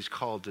people that he's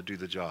called to do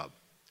the job?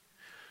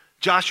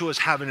 Joshua's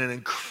having an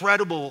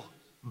incredible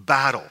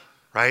battle,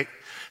 right?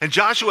 And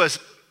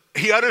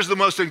he utters the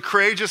most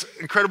courageous,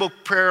 incredible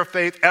prayer of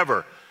faith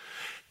ever.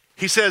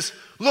 He says,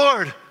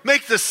 Lord,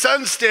 make the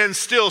sun stand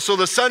still so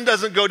the sun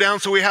doesn't go down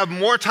so we have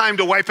more time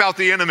to wipe out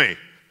the enemy.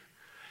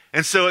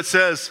 And so it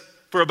says,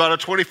 for about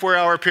a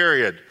 24-hour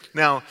period.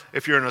 Now,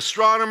 if you're an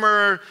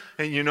astronomer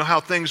and you know how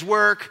things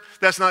work,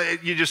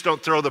 you just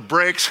don't throw the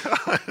brakes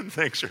on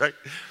things, right?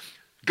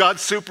 God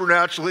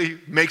supernaturally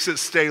makes it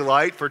stay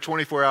light for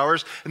 24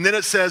 hours. And then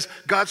it says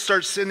God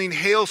starts sending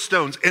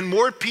hailstones. And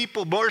more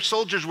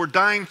soldiers were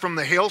dying from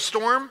the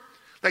hailstorm.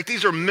 Like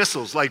these are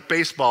missiles, like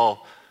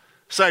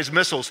baseball-sized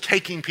missiles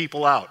taking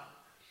people out.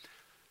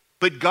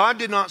 But God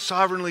did not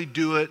sovereignly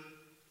do it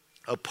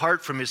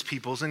apart from his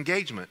people's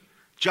engagement.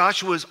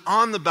 Joshua was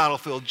on the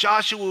battlefield.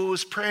 Joshua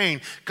was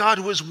praying. God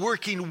was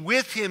working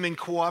with him in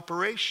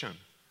cooperation.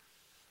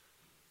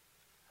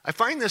 I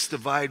find this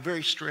divide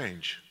very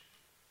strange.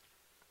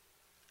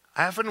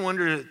 I often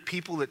wonder at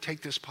people that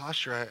take this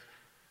posture,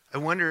 I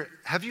wonder,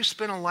 have you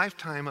spent a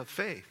lifetime of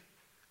faith?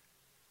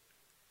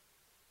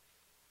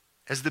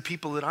 As the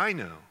people that I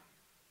know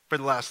for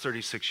the last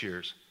 36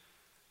 years.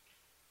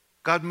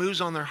 God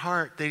moves on their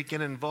heart, they get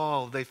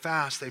involved, they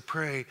fast, they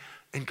pray,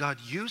 and God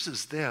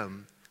uses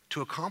them to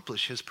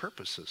accomplish his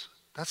purposes.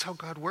 That's how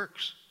God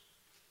works.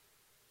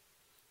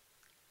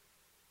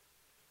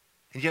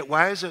 And yet,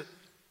 why is it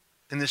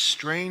in this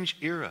strange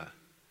era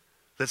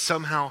that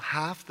somehow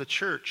half the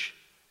church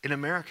in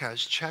America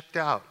has checked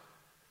out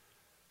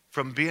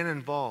from being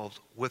involved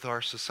with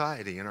our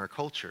society and our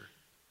culture?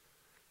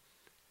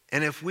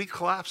 And if we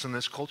collapse in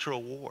this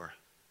cultural war,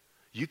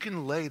 you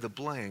can lay the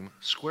blame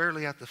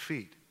squarely at the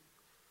feet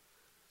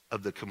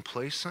of the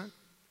complacent,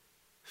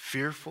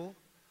 fearful,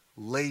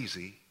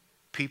 lazy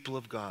people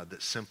of God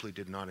that simply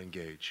did not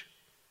engage.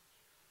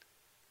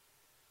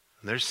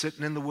 And they're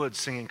sitting in the woods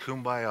singing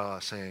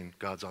Kumbaya, saying,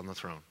 God's on the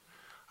throne.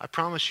 I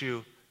promise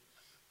you,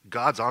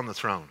 God's on the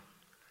throne.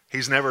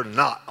 He's never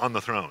not on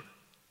the throne.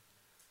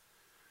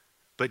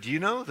 But do you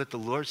know that the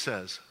Lord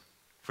says,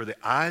 for the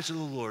eyes of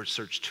the Lord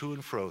search to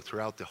and fro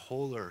throughout the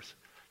whole earth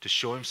to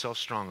show himself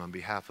strong on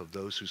behalf of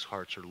those whose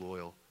hearts are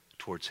loyal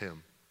towards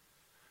him.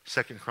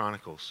 2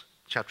 Chronicles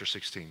chapter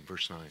 16,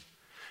 verse 9.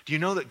 Do you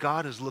know that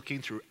God is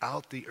looking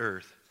throughout the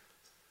earth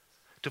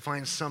to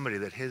find somebody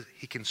that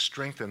he can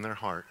strengthen their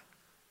heart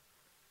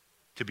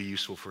to be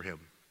useful for him?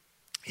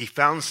 He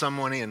found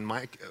someone in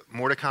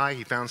Mordecai.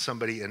 He found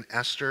somebody in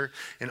Esther.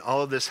 And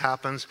all of this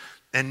happens.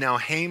 And now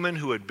Haman,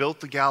 who had built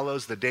the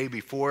gallows the day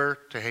before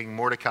to hang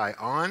Mordecai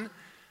on,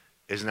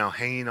 is now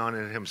hanging on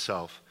it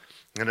himself.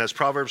 And as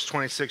Proverbs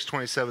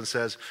 26:27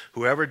 says,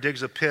 whoever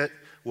digs a pit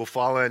will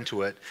fall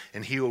into it,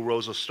 and he who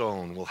rolls a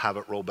stone will have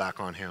it roll back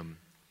on him.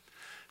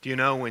 Do you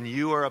know, when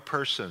you are a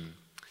person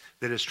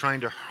that is trying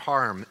to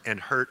harm and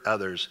hurt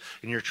others,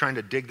 and you're trying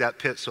to dig that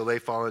pit so they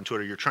fall into it,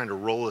 or you're trying to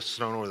roll a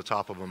stone over the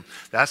top of them,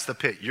 that's the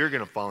pit you're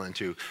going to fall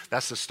into.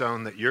 That's the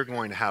stone that you're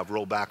going to have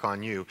roll back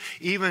on you.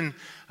 Even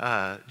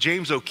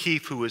James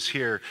O'Keefe, who was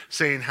here,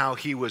 saying how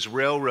he was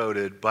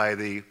railroaded by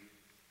the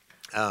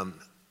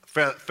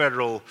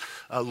federal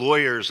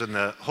lawyers and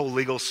the whole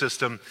legal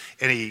system,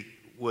 and he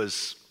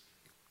was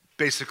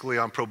basically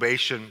on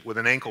probation with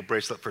an ankle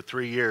bracelet for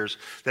 3 years,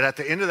 that at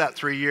the end of that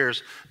 3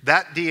 years,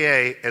 that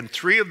DA and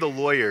 3 of the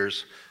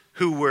lawyers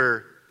who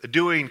were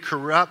doing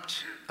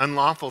corrupt,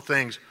 unlawful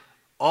things,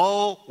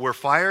 all were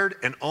fired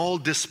and all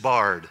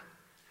disbarred.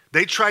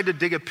 They tried to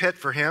dig a pit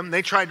for him.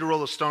 They tried to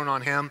roll a stone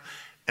on him,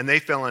 and they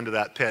fell into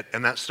that pit,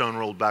 and that stone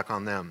rolled back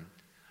on them.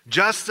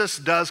 Justice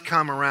does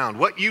come around.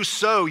 What you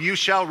sow, you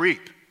shall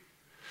reap.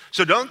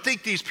 So don't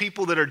think these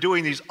people that are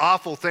doing these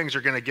awful things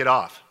are going to get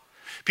off.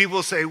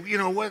 People say, you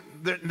know what,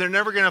 they're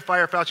never going to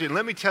fire Fauci. And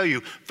let me tell you,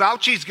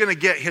 Fauci's going to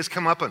get his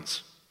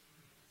comeuppance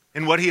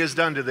in what he has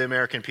done to the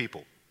American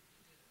people.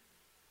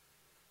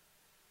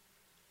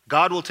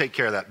 God will take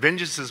care of that.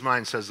 Vengeance is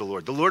mine, says the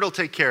Lord. The Lord will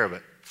take care of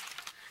it.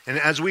 And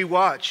as we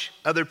watch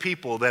other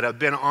people that have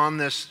been on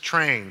this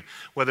train,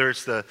 whether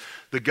it's the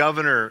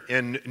governor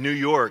in New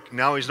York,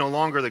 now he's no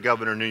longer the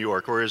governor of New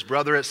York, or his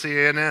brother at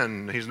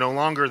CNN, he's no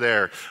longer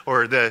there,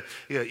 or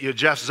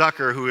Jeff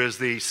Zucker, who is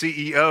the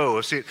CEO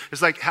of CNN.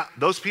 It's like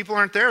those people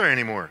aren't there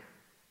anymore.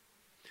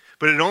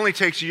 But it only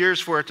takes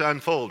years for it to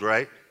unfold,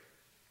 right?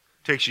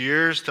 It takes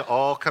years to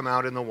all come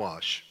out in the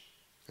wash.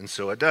 And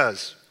so it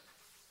does.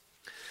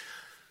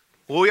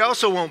 Well, we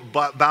also won't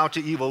bow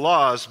to evil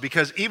laws,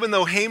 because even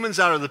though Haman's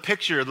out of the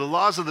picture, the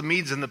laws of the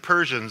Medes and the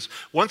Persians,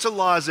 once a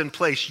law is in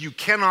place, you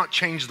cannot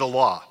change the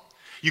law.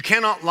 You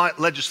cannot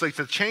legislate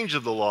the change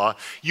of the law.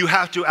 You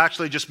have to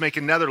actually just make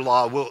another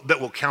law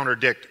that will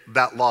contradict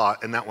that law,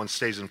 and that one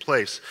stays in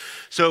place.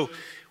 So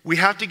we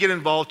have to get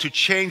involved to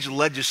change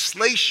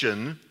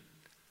legislation,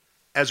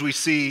 as we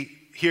see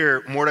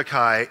here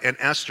Mordecai and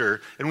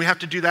Esther, and we have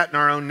to do that in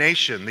our own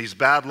nation, these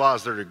bad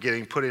laws that are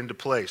getting put into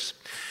place.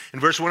 In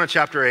verse 1 of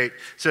chapter 8, it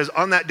says,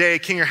 on that day,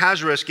 King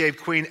Ahasuerus gave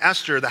Queen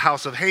Esther the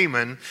house of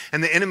Haman,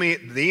 and the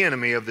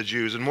enemy of the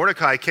Jews. And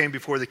Mordecai came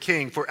before the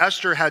king, for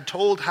Esther had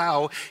told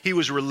how he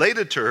was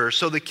related to her.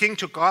 So the king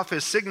took off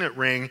his signet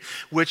ring,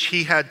 which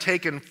he had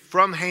taken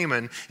from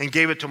Haman, and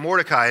gave it to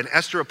Mordecai. And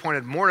Esther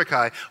appointed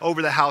Mordecai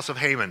over the house of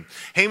Haman.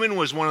 Haman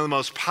was one of the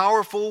most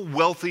powerful,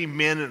 wealthy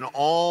men in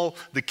all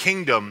the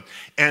kingdom.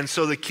 And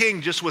so the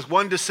king, just with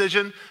one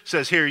decision,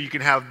 says, here, you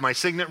can have my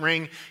signet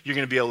ring. You're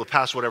going to be able to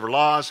pass whatever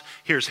laws.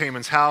 Here's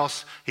Haman's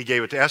house. He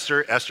gave it to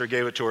Esther. Esther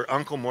gave it to her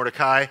uncle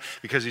Mordecai,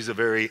 because he's a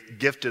very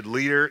gifted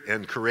leader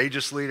and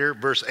courageous leader.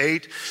 Verse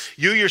 8,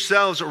 you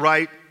yourselves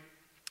write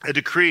a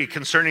decree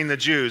concerning the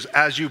Jews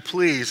as you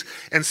please,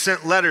 and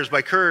sent letters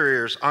by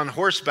couriers on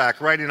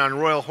horseback, riding on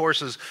royal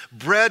horses,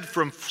 bred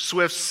from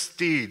swift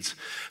steeds.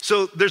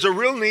 So there's a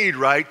real need,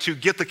 right, to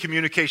get the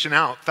communication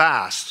out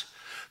fast,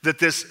 that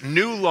this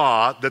new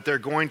law that they're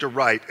going to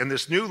write, and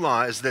this new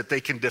law is that they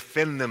can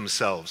defend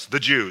themselves, the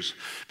Jews,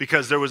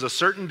 because there was a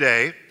certain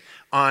day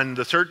on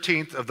the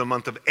 13th of the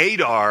month of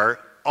Adar,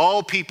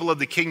 all people of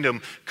the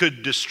kingdom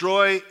could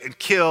destroy and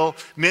kill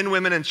men,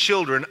 women, and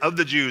children of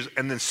the Jews,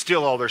 and then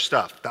steal all their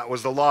stuff. That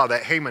was the law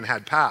that Haman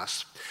had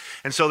passed.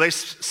 And so they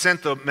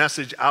sent the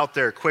message out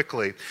there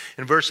quickly.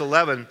 In verse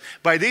 11,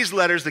 by these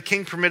letters the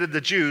king permitted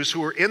the Jews who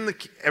were in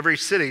every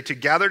city to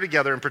gather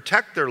together and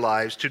protect their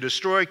lives, to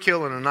destroy,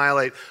 kill, and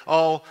annihilate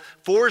all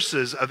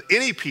forces of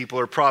any people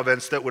or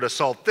province that would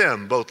assault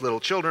them, both little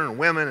children and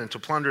women, and to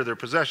plunder their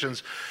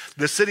possessions.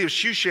 The city of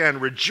Shushan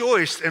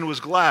rejoiced and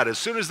was glad. As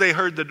soon as they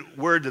heard the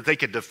word that they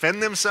could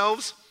defend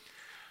themselves,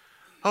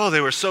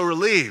 they were so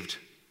relieved.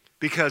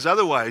 Because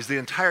otherwise, the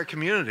entire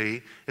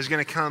community is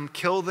going to come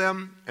kill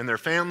them and their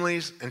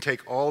families and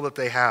take all that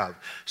they have.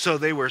 So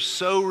they were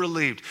so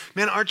relieved.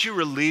 Man, aren't you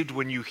relieved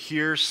when you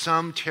hear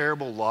some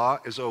terrible law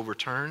is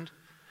overturned?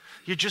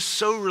 You're just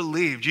so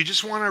relieved. You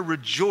just want to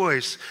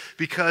rejoice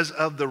because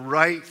of the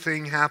right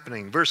thing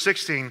happening. Verse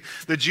 16,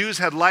 the Jews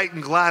had light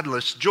and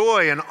gladness,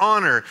 joy and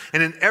honor,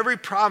 and in every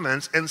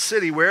province and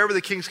city, wherever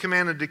the king's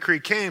command and decree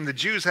came, the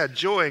Jews had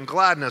joy and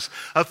gladness,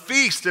 a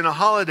feast and a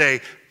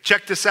holiday.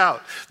 Check this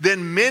out.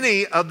 Then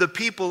many of the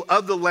people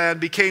of the land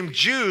became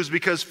Jews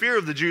because fear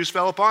of the Jews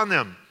fell upon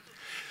them.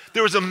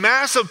 There was a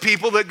mass of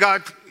people that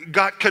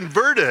got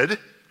converted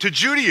to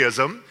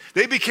Judaism.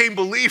 They became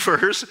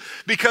believers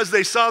because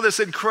they saw this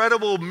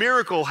incredible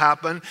miracle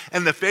happen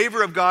and the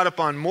favor of God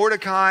upon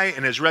Mordecai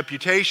and his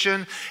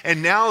reputation.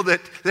 And now that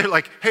they're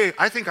like, hey,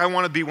 I think I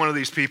want to be one of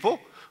these people.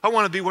 I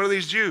want to be one of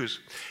these Jews.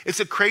 It's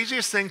the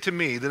craziest thing to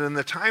me that in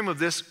the time of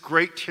this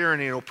great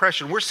tyranny and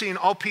oppression, we're seeing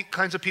all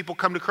kinds of people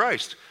come to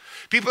Christ.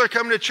 People are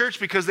coming to church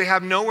because they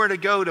have nowhere to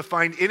go to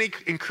find any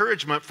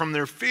encouragement from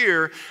their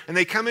fear, and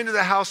they come into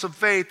the house of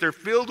faith, they're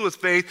filled with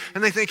faith,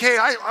 and they think, hey,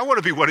 I want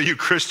to be one of you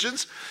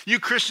Christians. You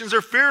Christians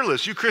are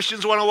fearless. You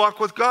Christians want to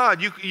walk with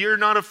God. You're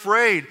not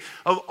afraid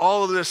of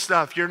all of this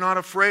stuff. You're not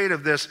afraid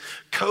of this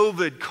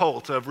COVID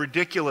cult of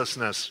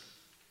ridiculousness.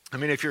 I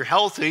mean, if you're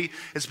healthy,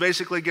 it's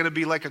basically going to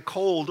be like a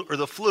cold or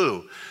the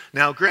flu.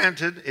 Now,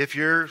 granted, if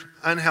you're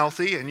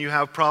unhealthy and you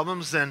have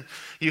problems, then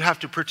you have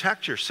to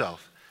protect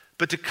yourself.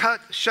 But to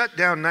shut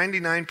down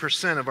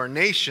 99% of our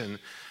nation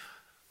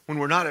when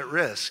we're not at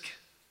risk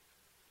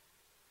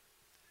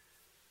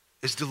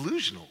is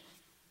delusional.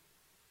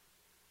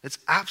 It's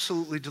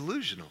absolutely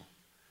delusional.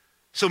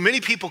 So many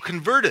people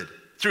converted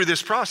through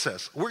this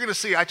process. We're going to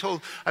see, I've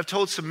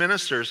told some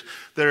ministers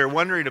that are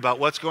wondering about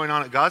what's going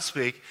on at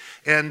Godspeak,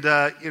 and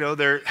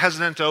they're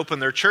hesitant to open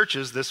their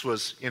churches. This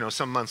was,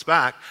 some months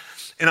back.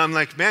 And I'm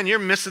like, man, you're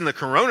missing the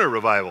Corona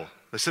revival.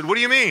 They said, what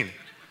do you mean?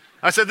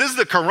 I said, this is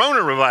the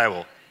Corona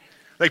revival.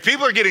 Like,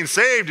 people are getting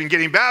saved and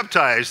getting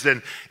baptized,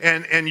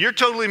 and you're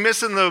totally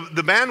missing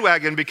the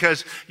bandwagon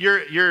because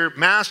you're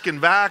mask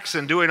and vax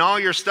and doing all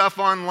your stuff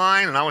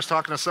online. And I was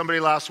talking to somebody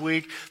last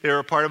week. They were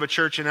a part of a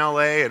church in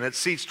LA, and it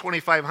seats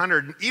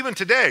 2,500. Even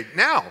today,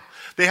 now,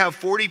 they have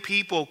 40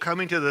 people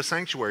coming to the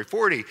sanctuary.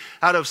 40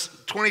 out of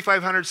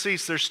 2,500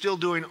 seats, they're still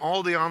doing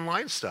all the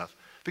online stuff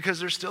because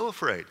they're still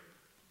afraid.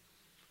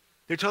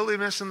 They're totally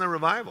missing the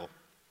revival.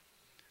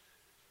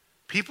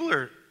 People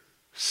are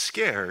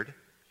scared,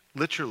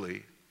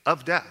 literally,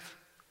 of death.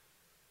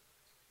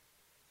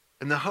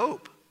 And the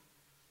hope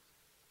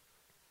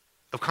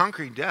of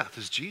conquering death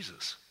is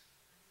Jesus.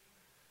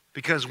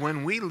 Because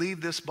when we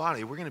leave this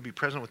body, we're going to be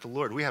present with the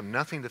Lord. We have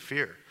nothing to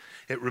fear.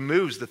 It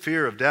removes the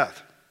fear of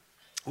death.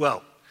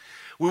 Well,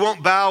 we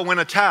won't bow when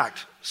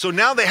attacked. So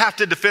now they have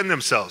to defend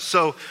themselves.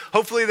 So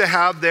hopefully they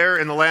have there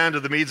in the land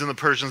of the Medes and the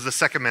Persians the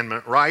Second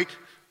Amendment, right?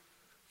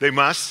 They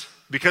must,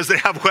 because they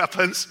have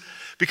weapons.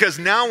 Because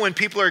now when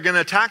people are going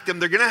to attack them,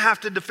 they're going to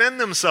have to defend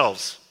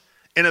themselves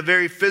in a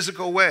very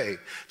physical way.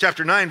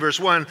 Chapter 9, verse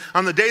 1,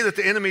 on the day that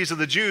the enemies of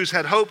the Jews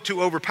had hoped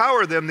to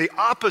overpower them, the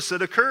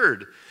opposite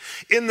occurred,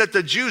 in that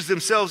the Jews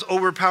themselves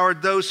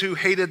overpowered those who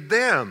hated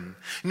them.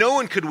 No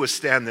one could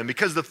withstand them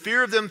because the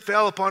fear of them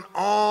fell upon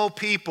all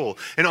people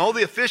and all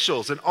the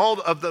officials and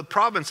all of the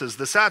provinces,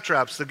 the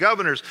satraps, the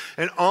governors,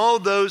 and all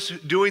those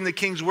doing the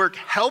king's work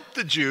helped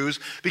the Jews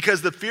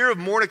because the fear of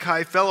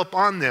Mordecai fell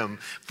upon them.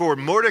 For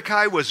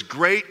Mordecai was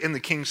great in the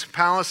king's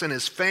palace, and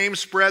his fame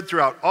spread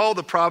throughout all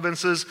the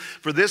provinces.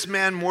 For this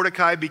man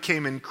Mordecai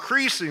became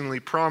increasingly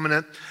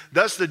prominent.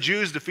 Thus the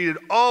Jews defeated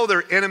all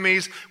their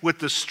enemies with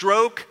the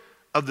stroke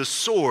of the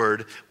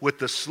sword, with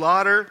the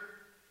slaughter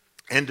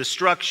and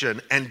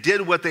destruction, and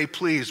did what they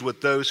pleased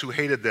with those who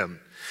hated them.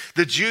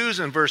 The Jews,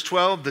 in verse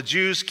 12, the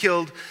Jews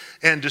killed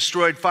and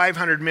destroyed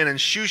 500 men in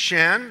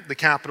Shushan, the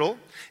capital,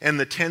 and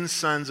the 10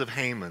 sons of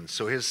Haman.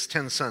 So his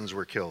 10 sons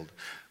were killed.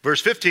 Verse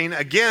 15,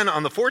 again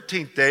on the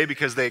 14th day,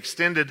 because they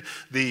extended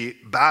the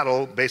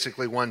battle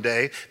basically one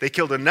day, they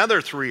killed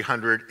another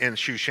 300 in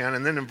Shushan.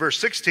 And then in verse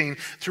 16,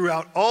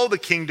 throughout all the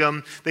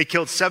kingdom, they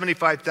killed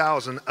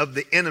 75,000 of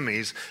the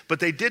enemies, but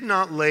they did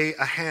not lay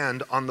a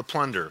hand on the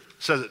plunder. It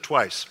says it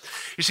twice.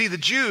 You see, the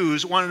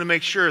Jews wanted to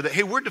make sure that,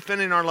 hey, we're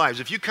defending our lives.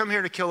 If you come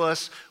here to kill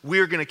us,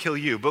 we're going to kill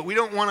you. But we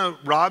don't want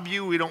to rob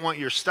you. We don't want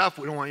your stuff.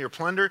 We don't want your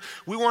plunder.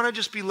 We want to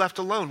just be left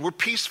alone. We're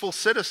peaceful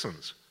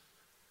citizens.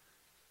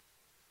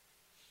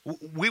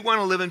 We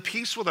want to live in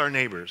peace with our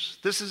neighbors.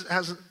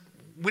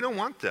 We don't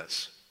want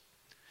this.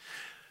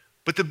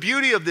 But the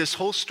beauty of this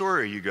whole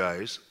story, you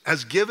guys,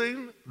 has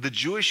given the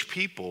Jewish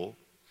people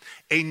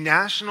a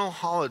national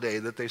holiday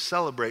that they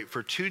celebrate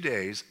for 2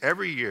 days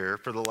every year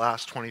for the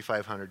last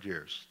 2,500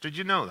 years. Did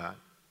you know that?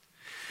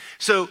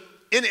 So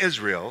in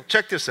Israel,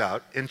 check this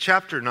out, in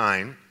chapter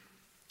 9,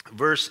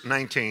 verse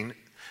 19,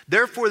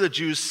 therefore the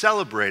Jews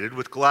celebrated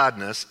with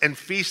gladness and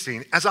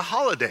feasting as a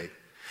holiday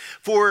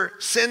for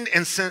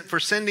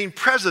sending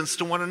presents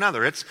to one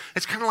another. It's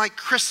kind of like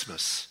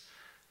Christmas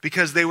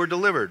because they were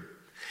delivered.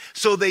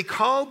 So they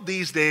called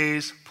these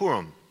days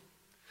Purim.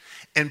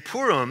 And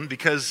Purim,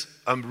 because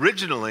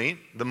originally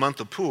the month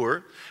of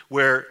Pur,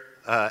 where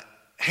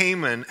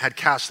Haman had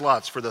cast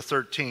lots for the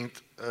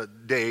 13th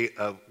day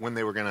of when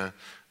they were going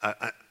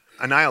to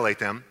annihilate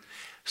them.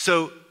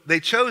 So they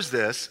chose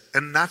this,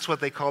 and that's what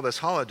they call this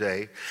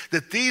holiday,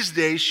 that these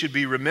days should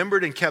be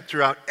remembered and kept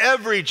throughout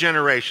every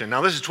generation.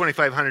 Now, this is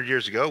 2,500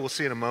 years ago. We'll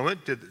see in a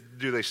moment.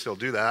 Do they still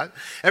do that?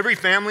 Every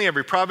family,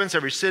 every province,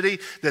 every city,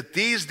 that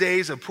these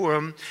days of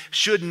Purim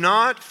should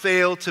not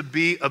fail to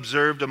be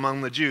observed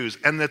among the Jews,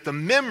 and that the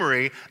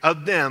memory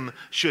of them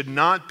should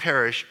not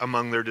perish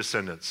among their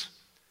descendants.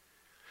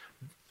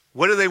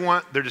 What do they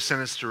want their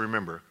descendants to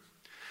remember?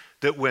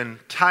 That when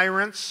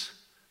tyrants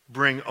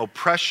bring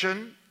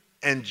oppression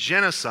and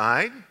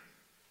genocide,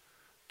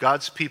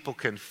 God's people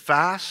can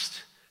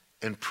fast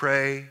and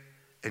pray,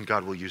 and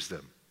God will use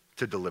them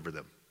to deliver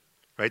them.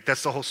 Right?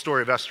 That's the whole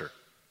story of Esther.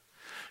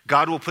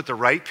 God will put the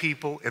right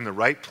people in the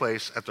right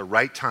place at the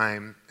right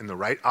time in the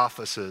right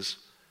offices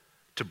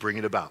to bring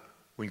it about.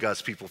 when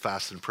God's people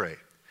fast and pray.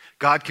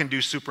 God can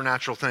do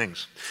supernatural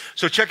things.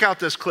 So check out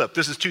this clip.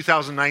 This is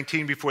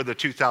 2019 before the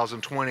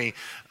 2020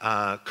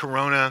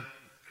 Corona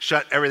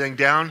shut everything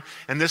down.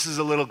 And this is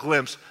a little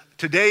glimpse.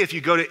 Today, if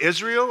you go to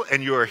Israel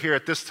and you are here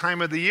at this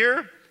time of the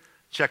year,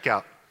 check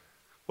out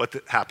what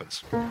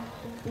happens.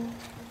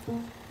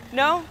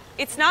 No,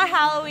 it's not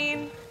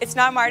Halloween, it's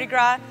not Mardi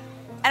Gras,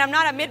 and I'm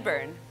not at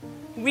Midburn.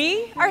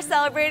 We are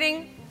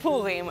celebrating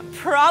Purim,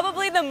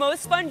 probably the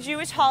most fun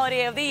Jewish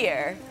holiday of the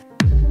year.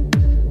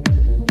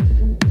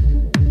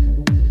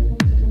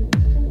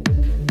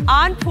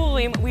 On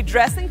Purim, we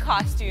dress in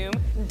costume,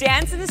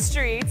 dance in the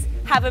streets,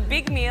 have a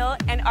big meal,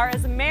 and are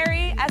as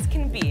merry as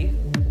can be.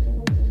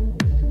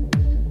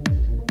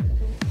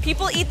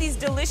 People eat these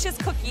delicious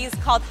cookies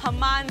called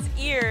Haman's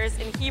ears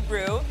in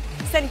Hebrew,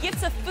 send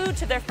gifts of food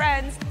to their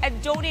friends,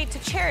 and donate to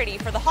charity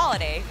for the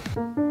holiday.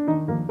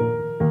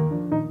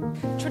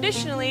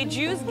 Traditionally,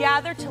 Jews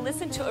gather to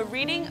listen to a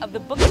reading of the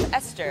Book of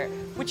Esther,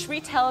 which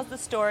retells the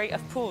story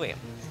of Purim.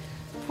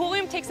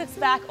 Purim takes us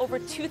back over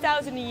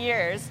 2,000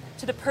 years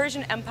to the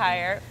Persian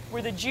Empire,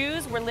 where the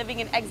Jews were living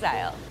in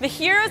exile. The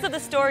heroes of the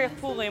story of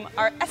Purim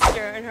are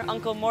Esther and her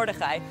uncle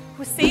Mordecai,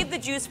 who saved the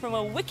Jews from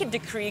a wicked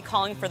decree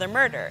calling for their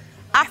murder.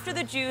 After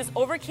the Jews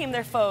overcame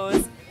their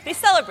foes, they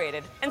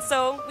celebrated, and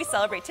so we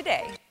celebrate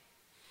today.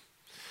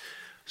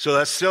 So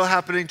that's still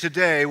happening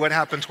today. What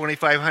happened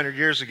 2,500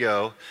 years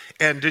ago?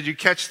 And did you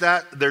catch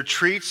that? Their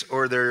treats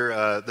or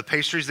the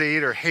pastries they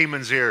eat are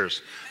Haman's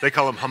ears. They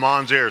call them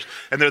Haman's ears,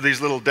 and they're these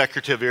little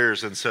decorative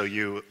ears. And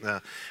so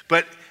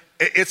but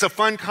it's a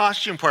fun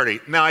costume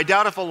party. Now I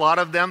doubt if a lot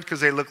of them, because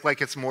they look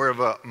like it's more of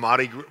a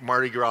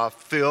Mardi Gras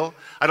feel.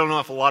 I don't know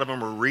if a lot of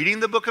them are reading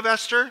the Book of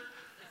Esther.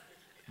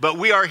 But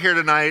we are here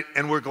tonight,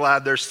 and we're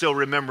glad they're still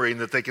remembering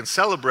that they can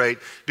celebrate,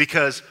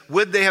 because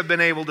would they have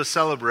been able to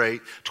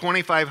celebrate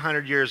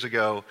 2,500 years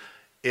ago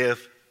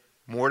if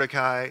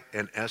Mordecai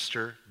and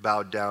Esther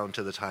bowed down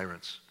to the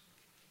tyrants?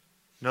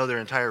 No, their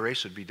entire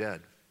race would be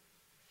dead.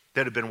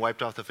 They'd have been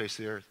wiped off the face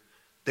of the earth.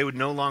 They would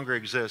no longer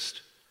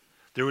exist.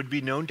 There would be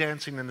no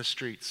dancing in the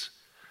streets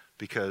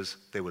because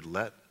they would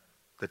let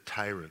the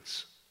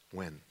tyrants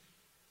win.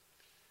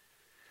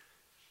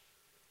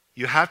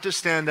 You have to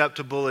stand up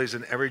to bullies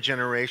in every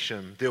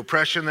generation. The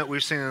oppression that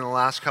we've seen in the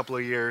last couple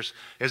of years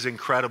is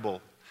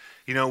incredible.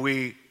 You know,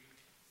 we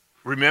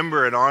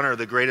remember and honor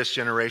the greatest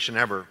generation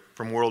ever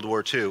from World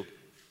War II.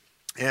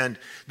 And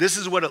this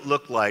is what it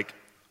looked like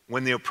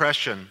when the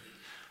oppression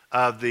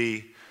of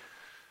the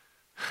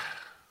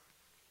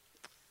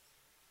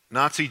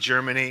Nazi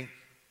Germany,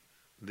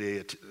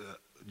 the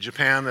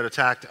Japan that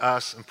attacked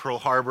us in Pearl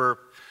Harbor,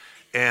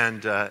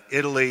 and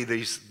Italy,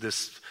 this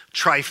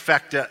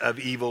trifecta of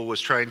evil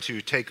was trying to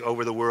take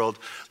over the world.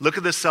 Look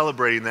at the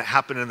celebrating that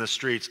happened in the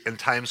streets in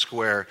Times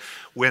Square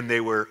when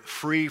they were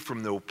free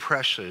from the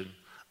oppression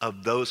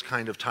of those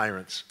kind of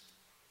tyrants.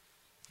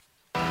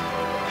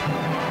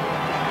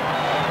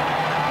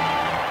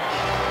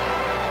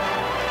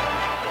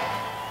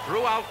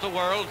 Throughout the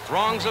world,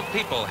 throngs of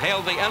people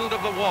hailed the end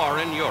of the war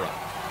in Europe.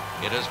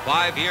 It is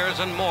 5 years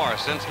and more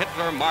since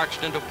Hitler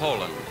marched into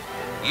Poland.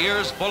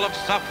 Years full of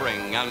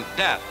suffering and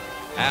death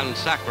and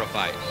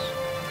sacrifice.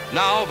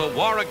 Now the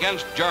war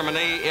against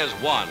Germany is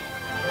won.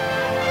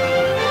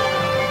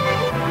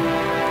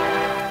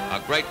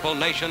 A grateful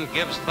nation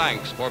gives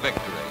thanks for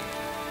victory.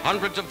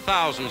 Hundreds of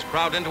thousands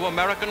crowd into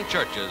American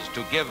churches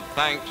to give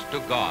thanks to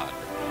God.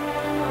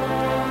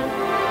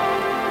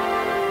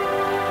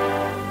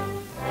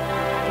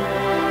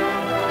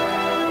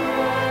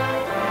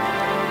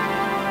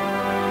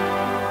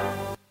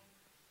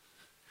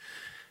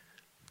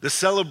 The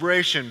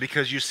celebration,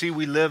 because you see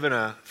we live in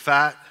a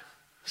fat,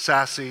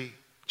 sassy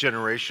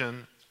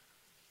generation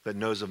that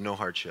knows of no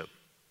hardship.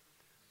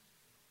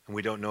 And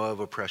we don't know of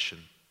oppression.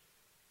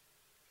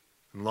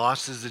 And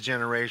lost is the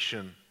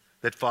generation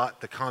that fought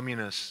the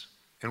communists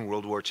in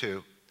World War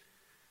II.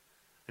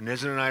 And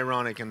isn't it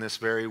ironic in this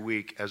very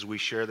week as we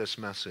share this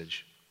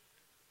message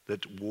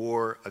that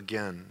war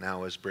again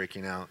now is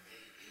breaking out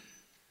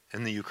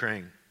in the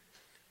Ukraine?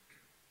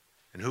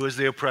 And who is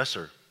the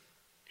oppressor?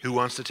 Who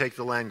wants to take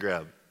the land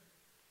grab?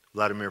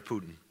 Vladimir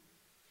Putin.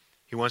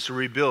 He wants to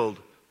rebuild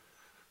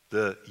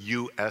the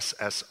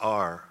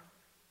USSR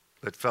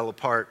that fell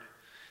apart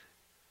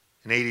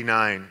in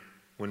 '89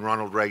 when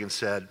Ronald Reagan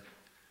said,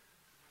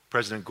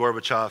 President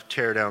Gorbachev,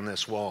 tear down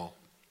this wall.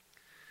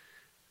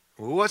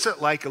 Well, what's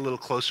it like a little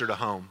closer to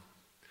home?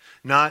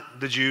 Not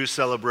the Jews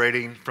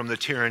celebrating from the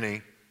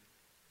tyranny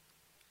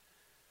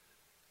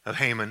of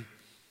Haman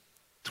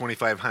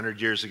 2,500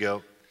 years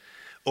ago,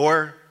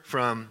 or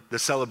from the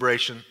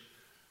celebration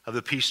of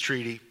the peace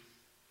treaty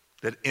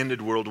that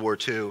ended World War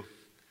II.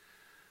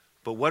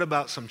 But what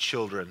about some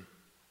children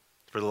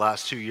for the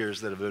last 2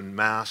 years that have been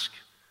masked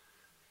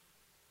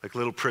like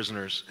little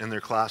prisoners in their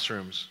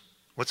classrooms?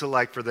 What's it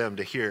like for them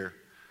to hear,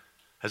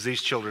 as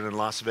these children in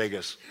Las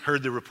Vegas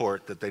heard the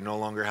report that they no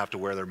longer have to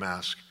wear their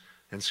mask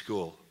in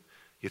school?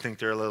 You think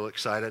they're a little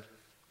excited?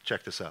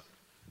 Check this out.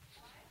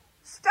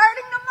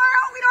 Starting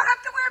tomorrow, we don't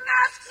have to wear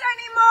masks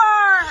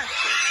anymore.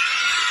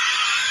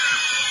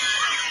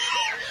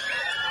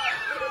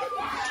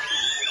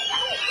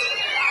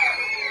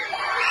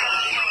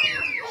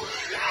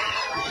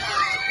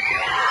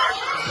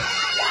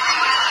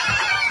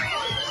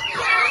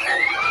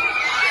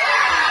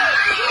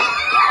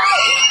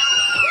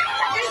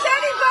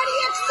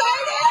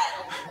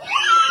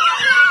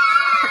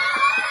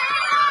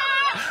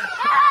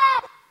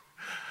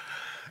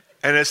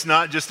 And it's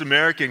not just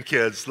American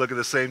kids. Look at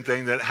the same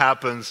thing that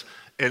happens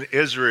in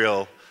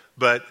Israel,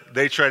 but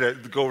they try to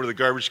go over to the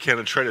garbage can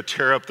and try to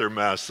tear up their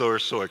masks. So we're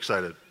so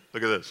excited.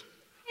 Look at this.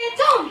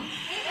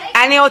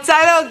 אני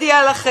רוצה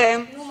להודיע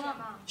לכם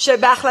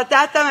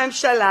שבהחלטת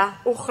הממשלה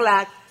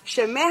הוחלט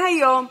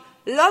שמהיום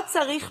לא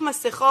צריך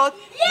מסכות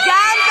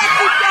גם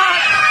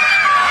בכיתות.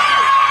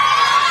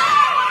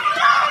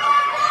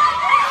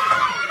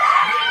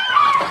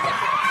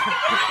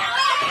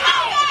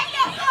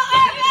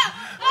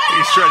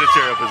 He's trying to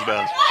tear up his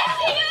mask.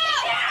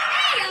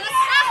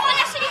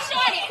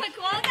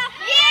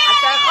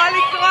 אתה יכול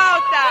לקרוא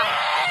אותה.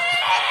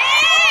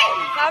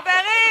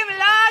 חברים,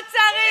 לא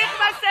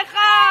צריך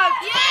מסכות.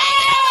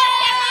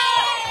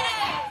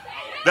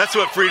 That's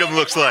what freedom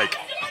looks like.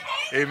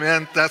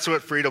 Amen. That's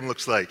what freedom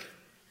looks like.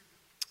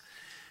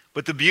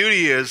 But the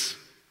beauty is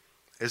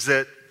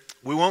that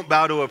we won't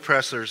bow to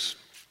oppressors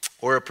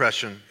or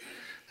oppression.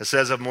 It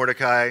says of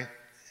Mordecai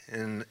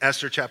in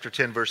Esther chapter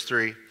 10, verse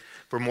 3,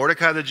 for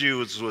Mordecai the Jew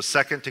was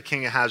second to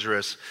King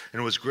Ahasuerus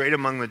and was great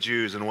among the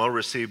Jews and well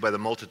received by the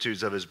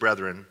multitudes of his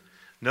brethren.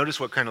 Notice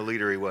what kind of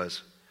leader he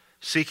was,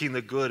 seeking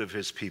the good of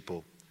his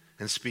people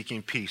and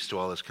speaking peace to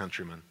all his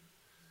countrymen.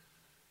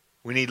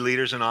 We need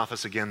leaders in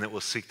office again that will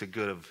seek the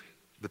good of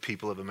the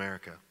people of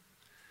America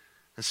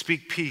and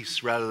speak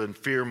peace rather than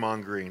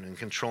fear-mongering and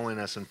controlling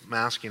us and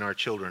masking our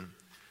children.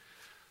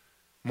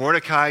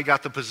 Mordecai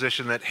got the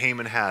position that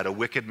Haman had. A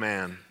wicked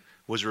man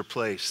was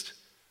replaced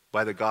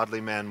by the godly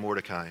man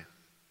Mordecai.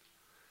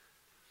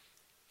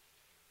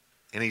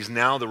 And he's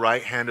now the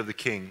right hand of the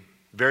king,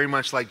 very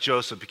much like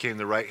Joseph became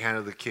the right hand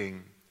of the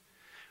king.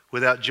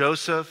 Without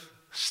Joseph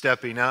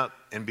stepping up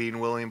and being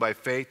willing by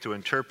faith to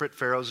interpret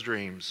Pharaoh's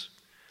dreams,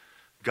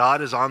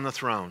 God is on the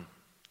throne,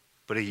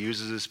 but he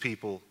uses his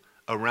people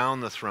around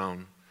the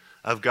throne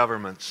of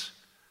governments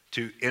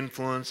to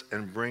influence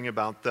and bring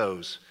about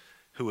those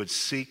who would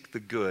seek the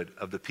good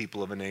of the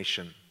people of a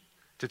nation,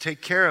 to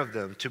take care of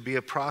them, to be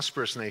a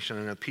prosperous nation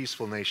and a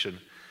peaceful nation.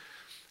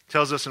 It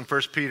tells us in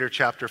 1 Peter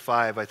chapter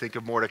 5, I think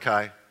of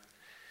Mordecai,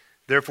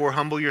 therefore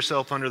humble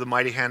yourself under the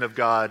mighty hand of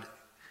God,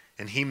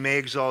 and he may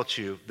exalt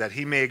you, that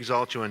he may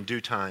exalt you in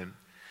due time.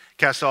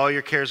 Cast all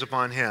your cares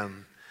upon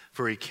him,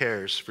 for he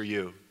cares for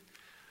you.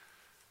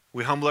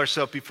 We humble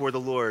ourselves before the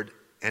Lord,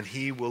 and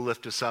he will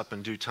lift us up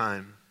in due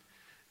time.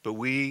 But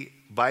we,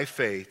 by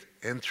faith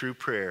and through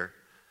prayer,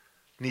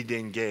 need to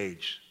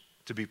engage,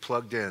 to be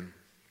plugged in,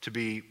 to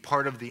be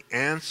part of the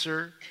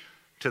answer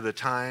to the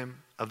time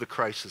of the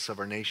crisis of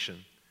our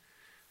nation.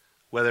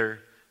 Whether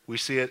we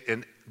see it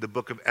in the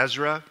book of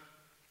Ezra,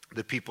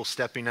 the people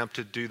stepping up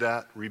to do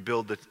that,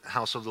 rebuild the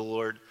house of the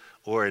Lord,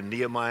 or in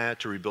Nehemiah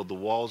to rebuild the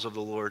walls of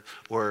the Lord,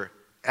 or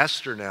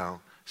Esther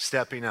now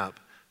stepping up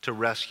to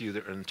rescue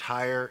their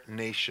entire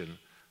nation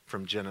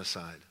from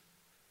genocide.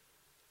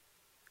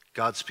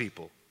 God's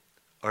people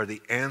are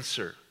the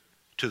answer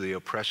to the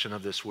oppression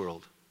of this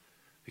world,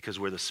 because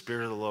where the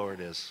Spirit of the Lord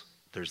is,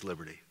 there's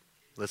liberty.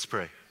 Let's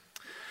pray.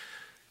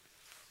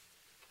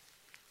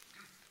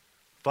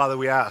 Father,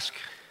 we ask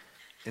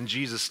in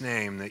Jesus'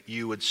 name that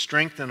you would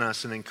strengthen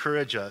us and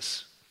encourage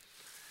us.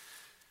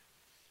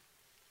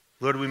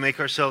 Lord, we make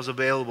ourselves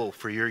available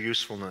for your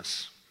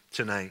usefulness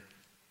tonight.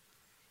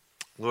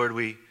 Lord,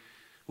 we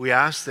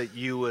ask that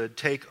you would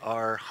take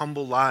our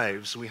humble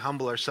lives. We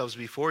humble ourselves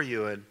before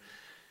you,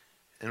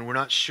 and we're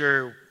not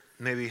sure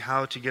maybe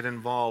how to get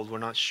involved. We're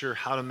not sure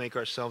how to make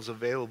ourselves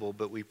available,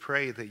 but we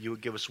pray that you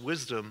would give us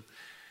wisdom.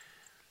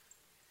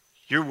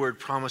 Your word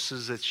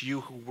promises that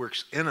you who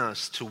works in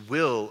us to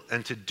will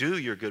and to do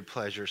your good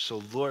pleasure.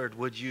 So Lord,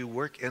 would you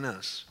work in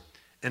us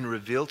and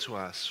reveal to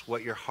us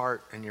what your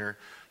heart and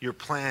your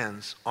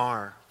plans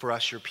are for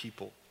us, your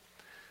people.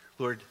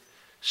 Lord,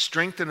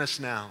 strengthen us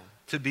now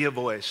to be a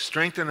voice.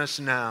 Strengthen us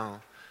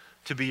now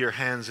to be your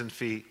hands and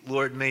feet.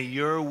 Lord, may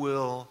your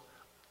will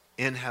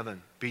in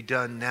heaven be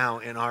done now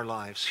in our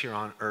lives here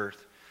on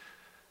earth,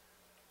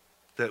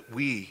 that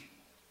we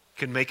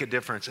can make a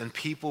difference and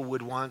people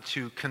would want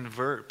to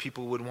convert.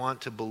 People would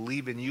want to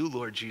believe in you,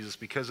 Lord Jesus,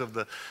 because of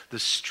the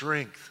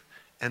strength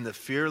and the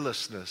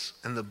fearlessness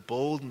and the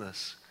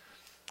boldness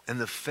and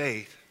the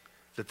faith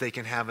that they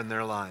can have in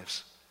their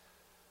lives.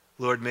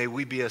 Lord, may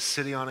we be a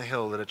city on a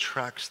hill that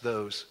attracts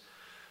those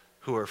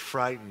who are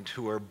frightened,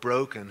 who are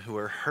broken, who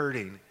are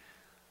hurting,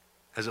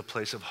 as a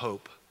place of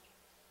hope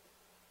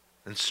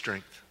and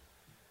strength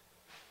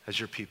as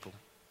your people.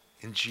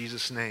 In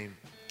Jesus' name,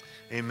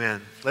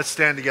 amen. Let's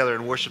stand together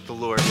and worship the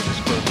Lord in his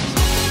closing.